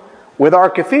Power. With our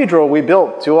cathedral we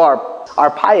built to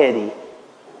our piety.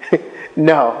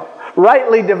 No.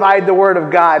 Rightly divide the Word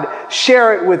of God.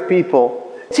 Share it with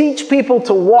people. Teach people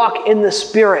to walk in the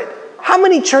Spirit. How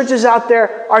many churches out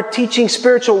there are teaching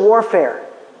spiritual warfare?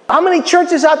 How many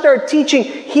churches out there are teaching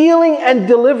healing and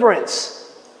deliverance?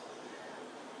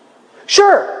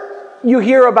 Sure, you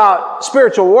hear about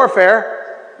spiritual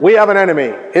warfare. We have an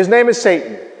enemy. His name is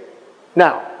Satan.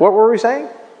 Now, what were we saying?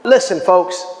 Listen,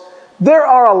 folks, there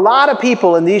are a lot of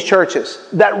people in these churches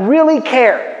that really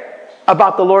care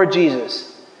about the Lord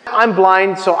Jesus. I'm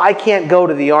blind, so I can't go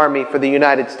to the army for the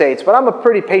United States, but I'm a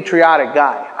pretty patriotic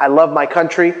guy. I love my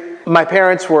country. My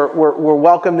parents were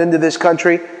welcomed into this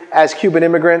country as Cuban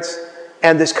immigrants,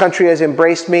 and this country has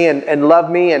embraced me and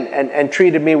loved me and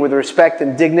treated me with respect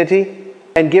and dignity,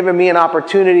 and given me an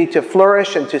opportunity to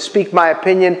flourish and to speak my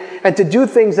opinion and to do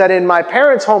things that in my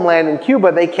parents' homeland in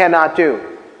Cuba they cannot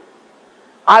do.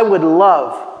 I would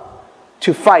love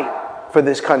to fight for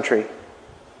this country.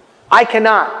 I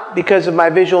cannot because of my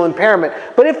visual impairment.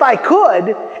 But if I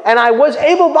could, and I was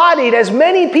able-bodied, as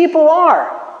many people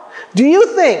are, do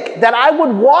you think that I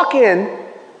would walk in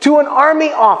to an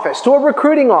army office, to a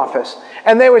recruiting office,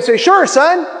 and they would say, sure,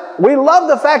 son, we love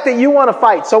the fact that you want to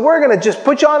fight, so we're going to just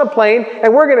put you on a plane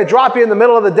and we're going to drop you in the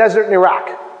middle of the desert in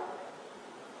Iraq.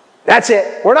 That's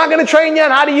it. We're not going to train you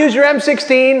on how to use your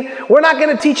M16. We're not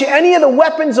going to teach you any of the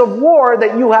weapons of war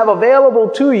that you have available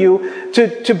to you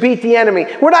to beat the enemy.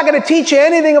 We're not going to teach you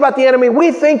anything about the enemy.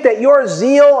 We think that your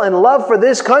zeal and love for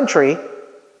this country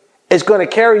is going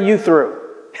to carry you through.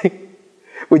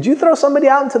 Would you throw somebody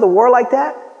out into the war like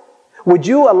that? Would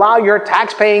you allow your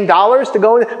tax-paying dollars to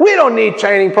go in? We don't need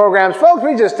training programs, folks.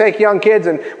 We just take young kids.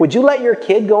 And would you let your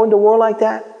kid go into war like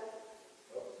that?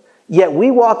 Yet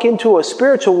we walk into a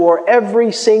spiritual war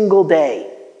every single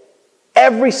day.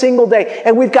 Every single day.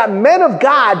 And we've got men of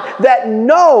God that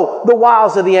know the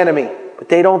wiles of the enemy, but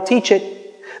they don't teach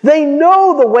it. They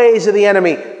know the ways of the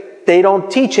enemy. They don't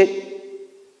teach it.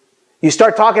 You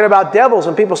start talking about devils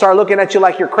and people start looking at you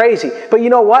like you're crazy. But you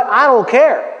know what? I don't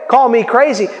care. Call me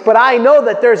crazy, but I know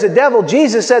that there's a devil.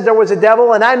 Jesus said there was a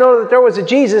devil, and I know that there was a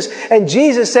Jesus. And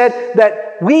Jesus said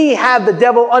that we have the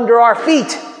devil under our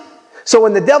feet. So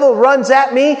when the devil runs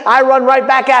at me, I run right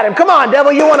back at him. Come on,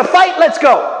 devil, you want to fight? Let's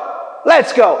go.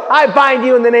 Let's go. I bind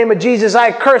you in the name of Jesus.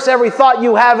 I curse every thought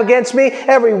you have against me.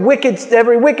 Every wicked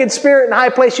spirit in high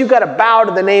place, you've got to bow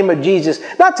to the name of Jesus.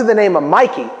 Not to the name of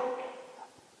Mikey,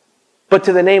 but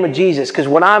to the name of Jesus. Because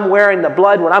when I'm wearing the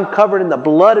blood, when I'm covered in the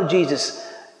blood of Jesus,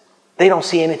 they don't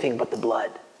see anything but the blood.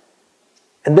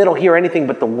 And they don't hear anything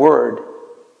but the word.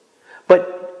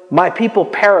 But my people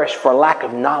perish for lack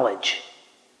of knowledge.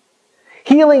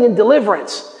 Healing and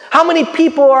deliverance. How many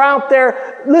people are out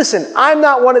there? Listen, I'm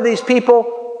not one of these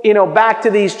people, back to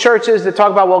these churches that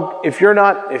talk about, well, if you're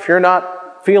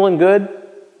not feeling good,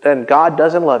 then God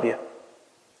doesn't love you.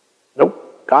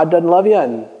 Nope, God doesn't love you.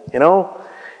 And,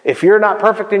 if you're not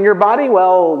perfect in your body,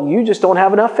 well, you just don't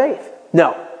have enough faith.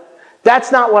 No,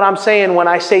 that's not what I'm saying when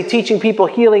I say teaching people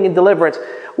healing and deliverance.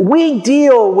 We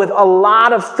deal with a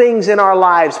lot of things in our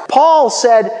lives. Paul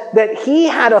said that he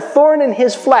had a thorn in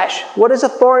his flesh. What is a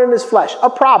thorn in his flesh? A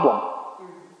problem,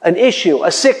 an issue,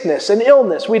 a sickness, an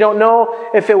illness. We don't know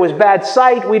if it was bad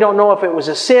sight. We don't know if it was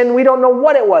a sin. We don't know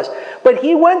what it was. But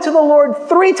he went to the Lord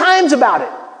 3 times about it.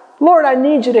 Lord, I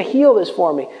need you to heal this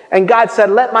for me. And God said,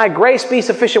 let my grace be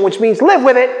sufficient, which means live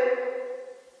with it.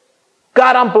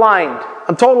 God, I'm blind.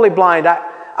 I'm totally blind.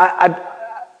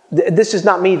 This is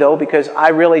not me, though, because I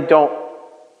really don't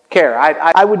care.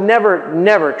 I would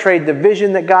never trade the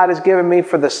vision that God has given me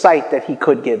for the sight that He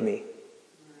could give me.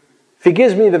 If He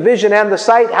gives me the vision and the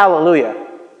sight, hallelujah.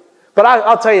 But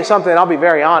I'll tell you something, I'll be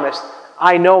very honest.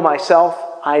 I know myself.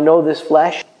 I know this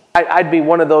flesh. I'd be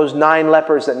one of those 9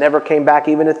 lepers that never came back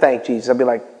even to thank Jesus. I'd be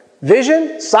like,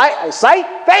 vision? Sight?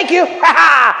 Thank you!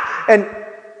 And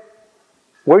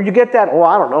where'd you get that? Oh,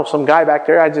 I don't know. Some guy back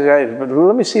there.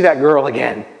 Let me see that girl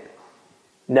again.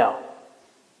 No.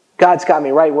 God's got me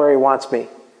right where He wants me.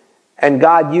 And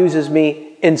God uses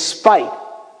me in spite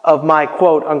of my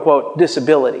quote-unquote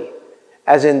disability.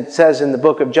 As it says in the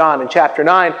book of John in chapter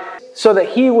 9, so that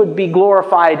He would be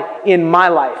glorified in my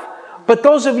life. But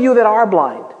those of you that are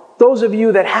blind, those of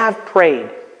you that have prayed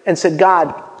and said,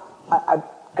 God,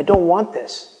 I don't want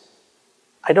this.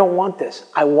 I don't want this.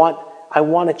 I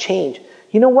want to change.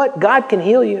 You know what? God can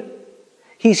heal you.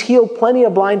 He's healed plenty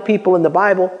of blind people in the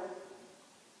Bible.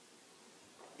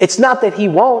 It's not that He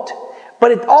won't, but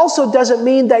it also doesn't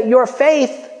mean that your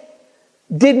faith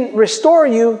didn't restore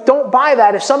you. Don't buy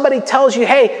that. If somebody tells you,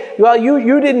 hey, well,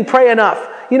 you didn't pray enough.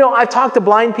 I've talked to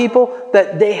blind people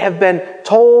that they have been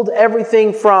told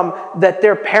everything from that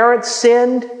their parents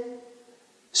sinned,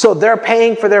 so they're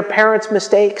paying for their parents'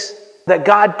 mistakes, that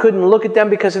God couldn't look at them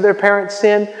because of their parents'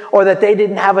 sin, or that they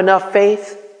didn't have enough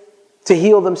faith to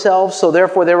heal themselves, so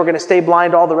therefore they were going to stay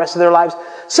blind all the rest of their lives.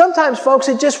 Sometimes, folks,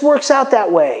 it just works out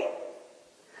that way.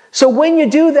 So when you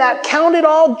do that, count it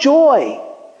all joy.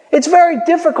 It's very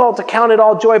difficult to count it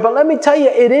all joy, but let me tell you,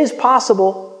 it is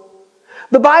possible.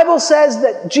 The Bible says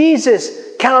that Jesus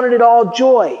counted it all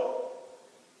joy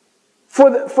for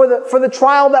the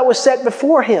trial that was set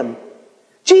before Him.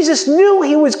 Jesus knew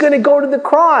He was going to go to the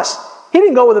cross. He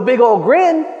didn't go with a big old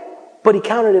grin, but He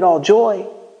counted it all joy.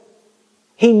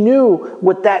 He knew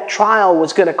what that trial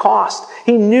was going to cost.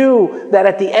 He knew that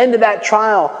at the end of that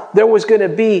trial, there was going to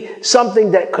be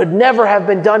something that could never have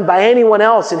been done by anyone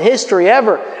else in history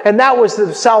ever. And that was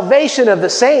the salvation of the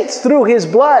saints through His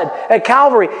blood at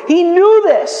Calvary. He knew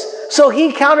this, so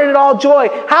He counted it all joy.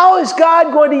 How is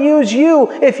God going to use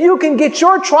you if you can get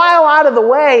your trial out of the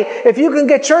way, if you can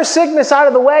get your sickness out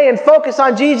of the way and focus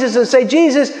on Jesus and say,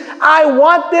 Jesus, I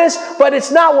want this, but it's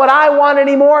not what I want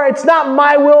anymore. It's not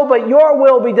my will, but your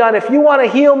will be done. If you want to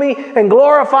heal me and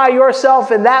glorify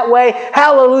yourself in that way,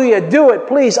 hallelujah, do it.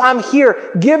 Please, I'm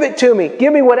here. Give it to me.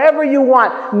 Give me whatever you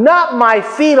want. Not my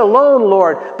feet alone,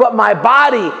 Lord, but my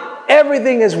body,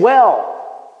 everything as well.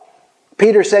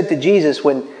 Peter said to Jesus,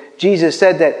 when Jesus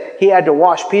said that He had to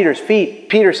wash Peter's feet,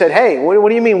 Peter said, hey, what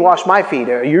do you mean wash my feet?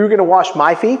 Are you going to wash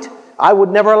my feet? I would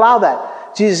never allow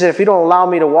that. Jesus said, if you don't allow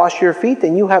me to wash your feet,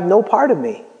 then you have no part of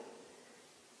me.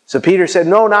 So Peter said,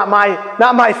 no, not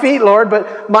my feet, Lord,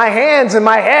 but my hands and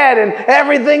my head and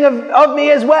everything of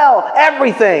me as well.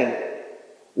 Everything.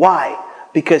 Why?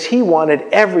 Because he wanted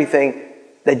everything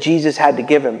that Jesus had to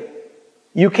give him.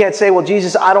 You can't say, well,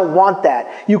 Jesus, I don't want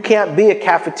that. You can't be a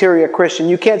cafeteria Christian.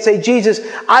 You can't say, Jesus,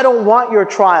 I don't want your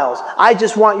trials. I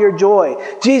just want your joy.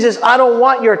 Jesus, I don't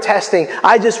want your testing.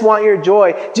 I just want your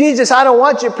joy. Jesus, I don't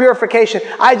want your purification.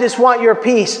 I just want your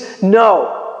peace.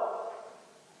 No.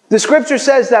 The scripture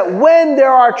says that when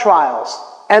there are trials,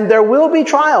 and there will be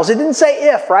trials. It didn't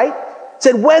say if, right? It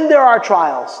said when there are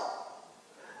trials,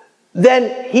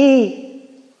 then He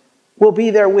will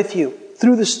be there with you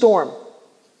through the storm.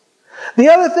 The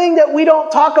other thing that we don't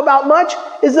talk about much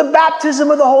is the baptism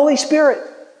of the Holy Spirit.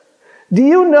 Do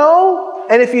you know,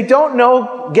 and if you don't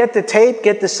know, get the tape,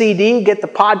 get the CD, get the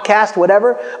podcast,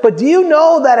 whatever, but do you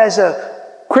know that as a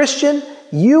Christian,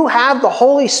 you have the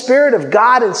Holy Spirit of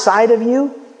God inside of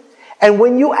you? And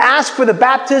when you ask for the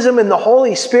baptism in the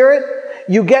Holy Spirit,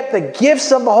 you get the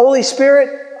gifts of the Holy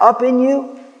Spirit up in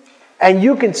you. And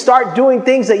you can start doing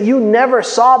things that you never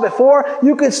saw before.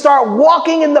 You can start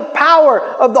walking in the power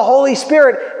of the Holy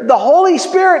Spirit. The Holy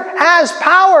Spirit has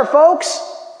power, folks.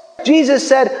 Jesus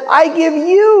said, I give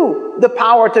you the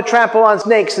power to trample on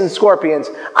snakes and scorpions.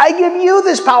 I give you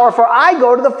this power, for I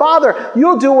go to the Father.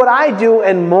 You'll do what I do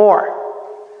and more.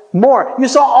 More. You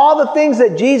saw all the things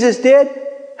that Jesus did?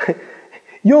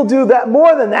 You'll do that,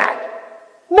 more than that.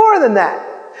 More than that.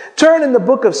 Turn in the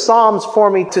book of Psalms for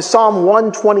me to Psalm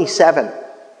 127.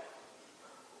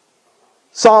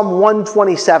 Psalm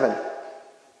 127.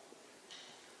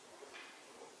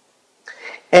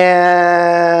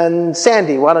 And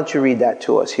Sandy, why don't you read that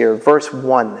to us here? Verse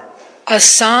 1. A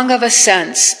song of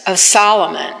ascents of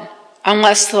Solomon.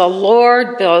 Unless the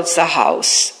Lord builds the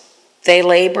house, they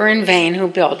labor in vain who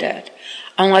build it.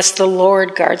 Unless the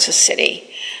Lord guards a city,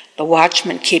 the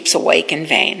watchman keeps awake in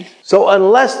vain. So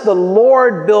unless the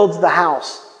Lord builds the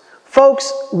house,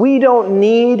 folks, we don't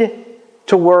need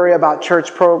to worry about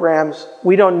church programs.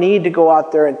 We don't need to go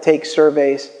out there and take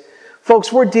surveys.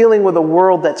 Folks, we're dealing with a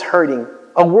world that's hurting,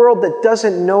 a world that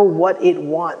doesn't know what it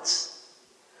wants.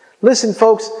 Listen,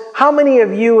 folks, how many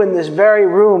of you in this very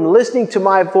room listening to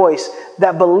my voice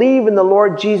that believe in the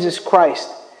Lord Jesus Christ,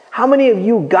 how many of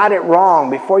you got it wrong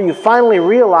before you finally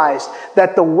realized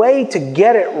that the way to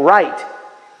get it right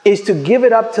is to give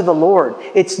it up to the Lord?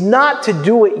 It's not to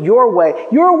do it your way.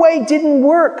 Your way didn't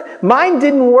work. Mine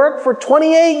didn't work for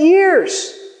 28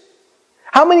 years.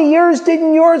 How many years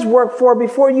didn't yours work for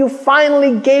before you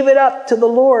finally gave it up to the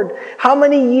Lord? How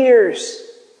many years?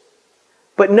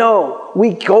 But no,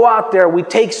 we go out there, we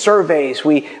take surveys,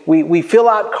 we fill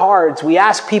out cards, we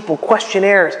ask people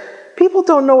questionnaires. People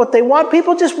don't know what they want.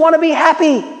 People just want to be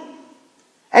happy.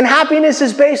 And happiness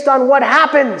is based on what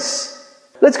happens.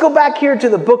 Let's go back here to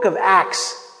the book of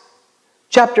Acts,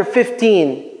 chapter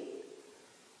 15,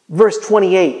 verse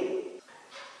 28.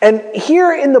 And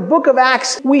here in the book of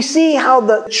Acts, we see how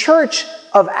the church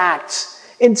of Acts,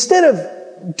 instead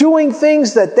of doing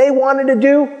things that they wanted to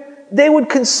do, they would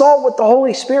consult with the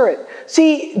Holy Spirit.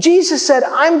 See, Jesus said,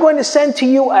 I'm going to send to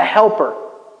you a helper.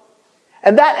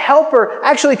 And that helper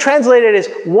actually translated as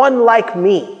one like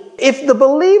me. If the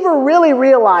believer really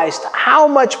realized how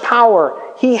much power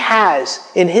he has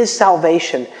in his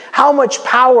salvation, how much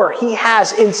power he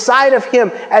has inside of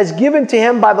him as given to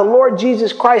him by the Lord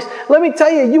Jesus Christ, let me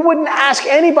tell you, you wouldn't ask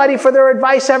anybody for their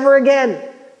advice ever again.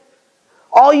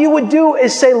 All you would do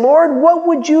is say, Lord, what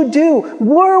would you do?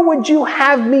 Where would you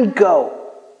have me go?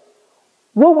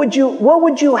 What would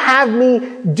you have me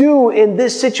do in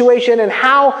this situation, and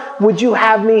how would you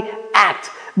have me act?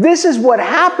 This is what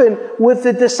happened with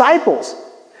the disciples.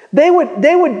 They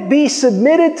would be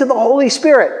submitted to the Holy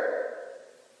Spirit.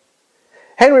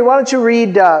 Henry, why don't you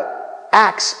read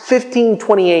Acts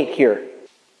 15:28 here.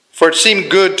 For it seemed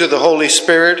good to the Holy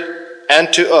Spirit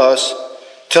and to us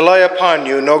to lay upon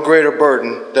you no greater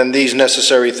burden than these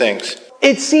necessary things.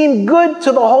 It seemed good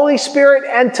to the Holy Spirit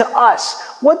and to us.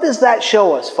 What does that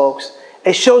show us, folks?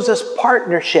 It shows us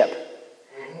partnership.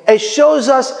 It shows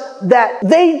us that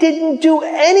they didn't do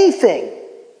anything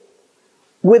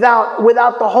without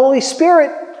the Holy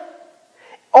Spirit.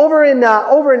 Over in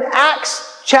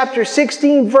Acts chapter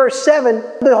 16, verse 7,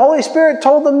 the Holy Spirit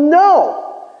told them,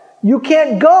 no, you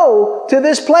can't go to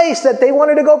this place that they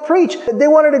wanted to go preach. They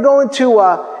wanted to go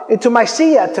into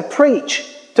Mysia to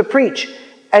preach.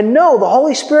 And no, the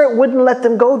Holy Spirit wouldn't let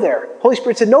them go there. Holy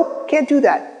Spirit said, nope, can't do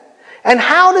that. And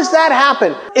how does that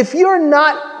happen? If you're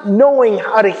not knowing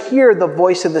how to hear the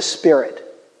voice of the Spirit,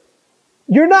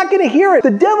 you're not going to hear it. The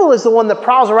devil is the one that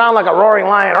prowls around like a roaring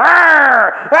lion.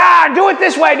 Rawr, do it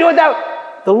this way, do it that way.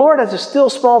 The Lord has a still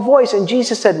small voice, and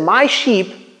Jesus said, my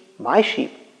sheep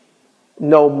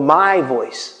know my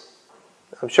voice.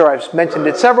 I'm sure I've mentioned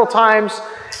it several times,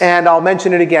 and I'll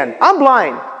mention it again. I'm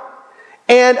blind,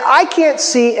 and I can't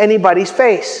see anybody's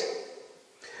face.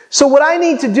 So what I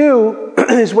need to do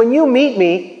is when you meet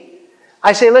me,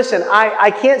 I say, listen,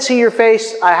 I can't see your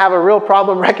face. I have a real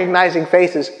problem recognizing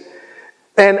faces.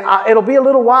 And it'll be a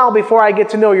little while before I get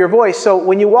to know your voice. So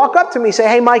when you walk up to me, say,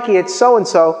 hey, Mikey, it's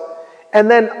so-and-so. And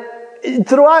then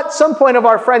throughout some point of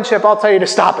our friendship, I'll tell you to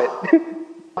stop it.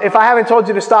 If I haven't told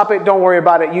you to stop it, don't worry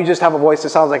about it. You just have a voice that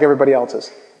sounds like everybody else's.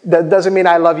 That doesn't mean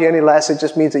I love you any less. It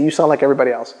just means that you sound like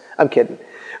everybody else. I'm kidding.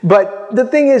 But the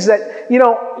thing is that,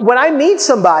 when I meet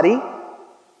somebody,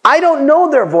 I don't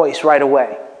know their voice right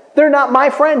away. They're not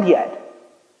my friend yet.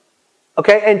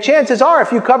 Okay? And chances are,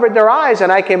 if you covered their eyes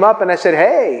and I came up and I said,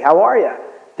 hey, how are you?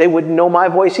 They wouldn't know my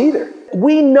voice either.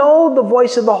 We know the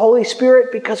voice of the Holy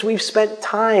Spirit because we've spent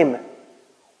time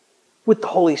with the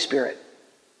Holy Spirit.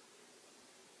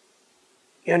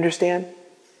 You understand?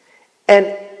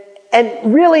 And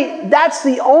really, that's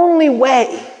the only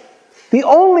way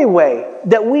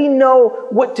that we know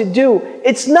what to do.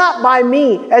 It's not by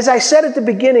me. As I said at the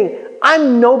beginning,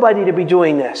 I'm nobody to be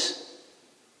doing this.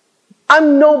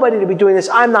 I'm nobody to be doing this.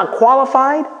 I'm not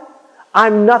qualified.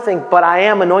 I'm nothing, but I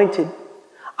am anointed.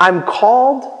 I'm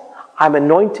called, I'm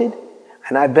anointed,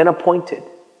 and I've been appointed.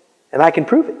 And I can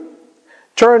prove it.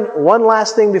 Turn one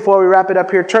last thing before we wrap it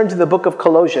up here. Turn to the book of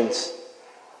Colossians.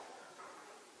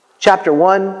 Chapter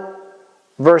 1,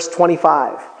 verse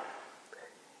 25.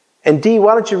 And Dee,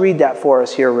 why don't you read that for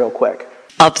us here real quick?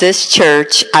 Of this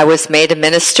church I was made a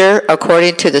minister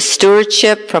according to the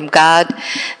stewardship from God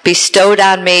bestowed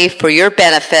on me for your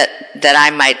benefit, that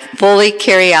I might fully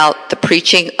carry out the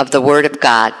preaching of the word of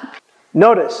God.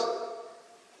 Notice,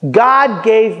 God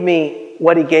gave me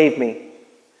what He gave me.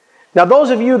 Now those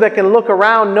of you that can look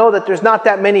around know that there's not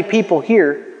that many people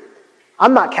here.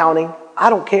 I'm not counting. I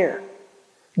don't care.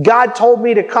 God told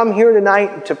me to come here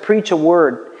tonight to preach a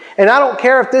word. And I don't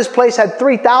care if this place had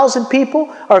 3,000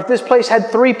 people or if this place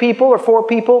had 3 people or 4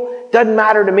 people. Doesn't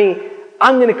matter to me.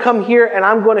 I'm going to come here and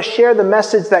I'm going to share the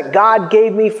message that God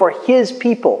gave me for His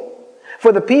people.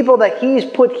 For the people that He's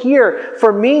put here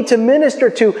for me to minister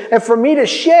to and for me to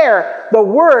share the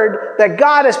word that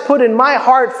God has put in my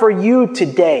heart for you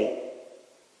today.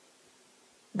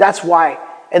 That's why.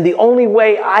 And the only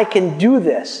way I can do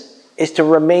this is to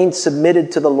remain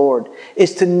submitted to the Lord,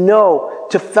 is to know,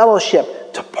 to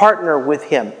fellowship, to partner with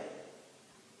Him.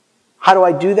 How do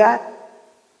I do that?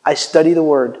 I study the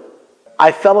Word.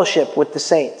 I fellowship with the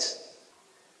saints.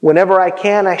 Whenever I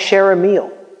can, I share a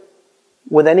meal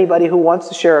with anybody who wants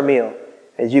to share a meal.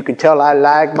 As you can tell, I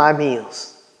like my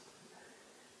meals.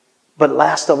 But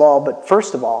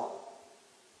first of all,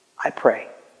 I pray.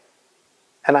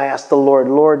 And I ask the Lord,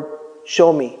 Lord,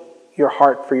 show me your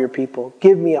heart for your people.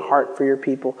 Give me a heart for your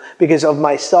people. Because of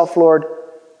myself, Lord,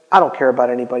 I don't care about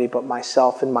anybody but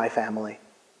myself and my family.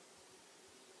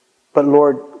 But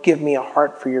Lord, give me a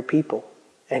heart for your people.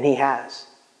 And He has.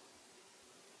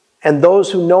 And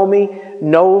those who know me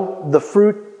know the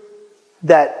fruit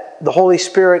that the Holy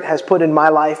Spirit has put in my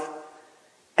life.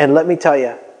 And let me tell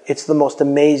you, it's the most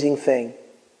amazing thing.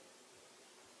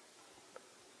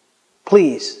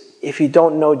 Please, if you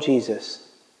don't know Jesus,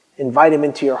 invite Him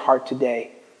into your heart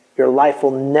today. Your life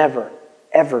will never,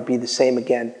 ever be the same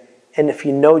again. And if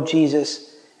you know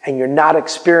Jesus and you're not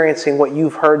experiencing what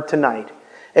you've heard tonight,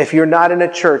 if you're not in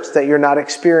a church that you're not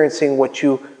experiencing what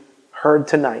you heard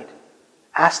tonight,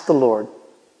 ask the Lord,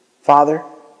 Father,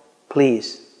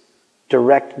 please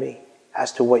direct me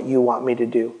as to what you want me to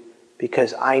do,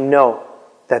 because I know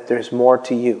that there's more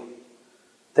to you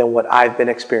than what I've been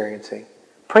experiencing.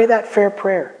 Pray that fair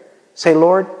prayer. Say,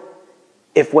 Lord,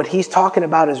 if what He's talking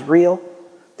about is real,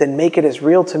 then make it as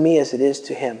real to me as it is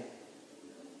to him.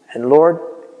 And Lord,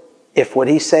 if what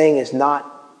he's saying is not,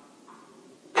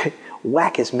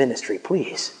 whack his ministry,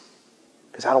 please,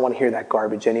 because I don't want to hear that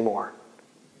garbage anymore.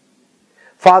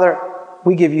 Father,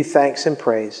 we give you thanks and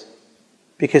praise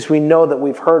because we know that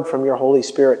we've heard from your Holy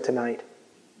Spirit tonight.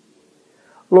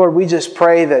 Lord, we just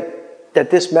pray that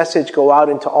this message go out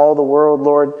into all the world,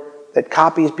 Lord, that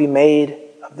copies be made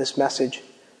of this message,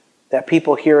 that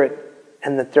people hear it,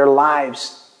 and that their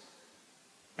lives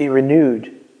be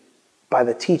renewed by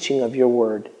the teaching of your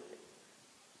word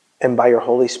and by your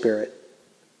Holy Spirit.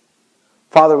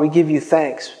 Father, we give you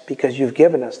thanks because you've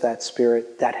given us that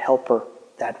Spirit, that helper,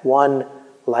 that one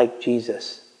like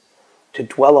Jesus to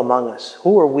dwell among us.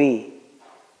 Who are we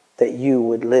that you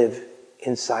would live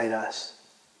inside us?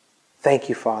 Thank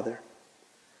you, Father.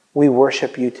 We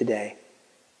worship you today.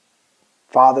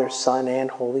 Father, Son,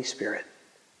 and Holy Spirit,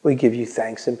 we give you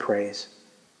thanks and praise.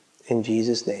 In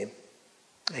Jesus' name,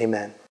 amen.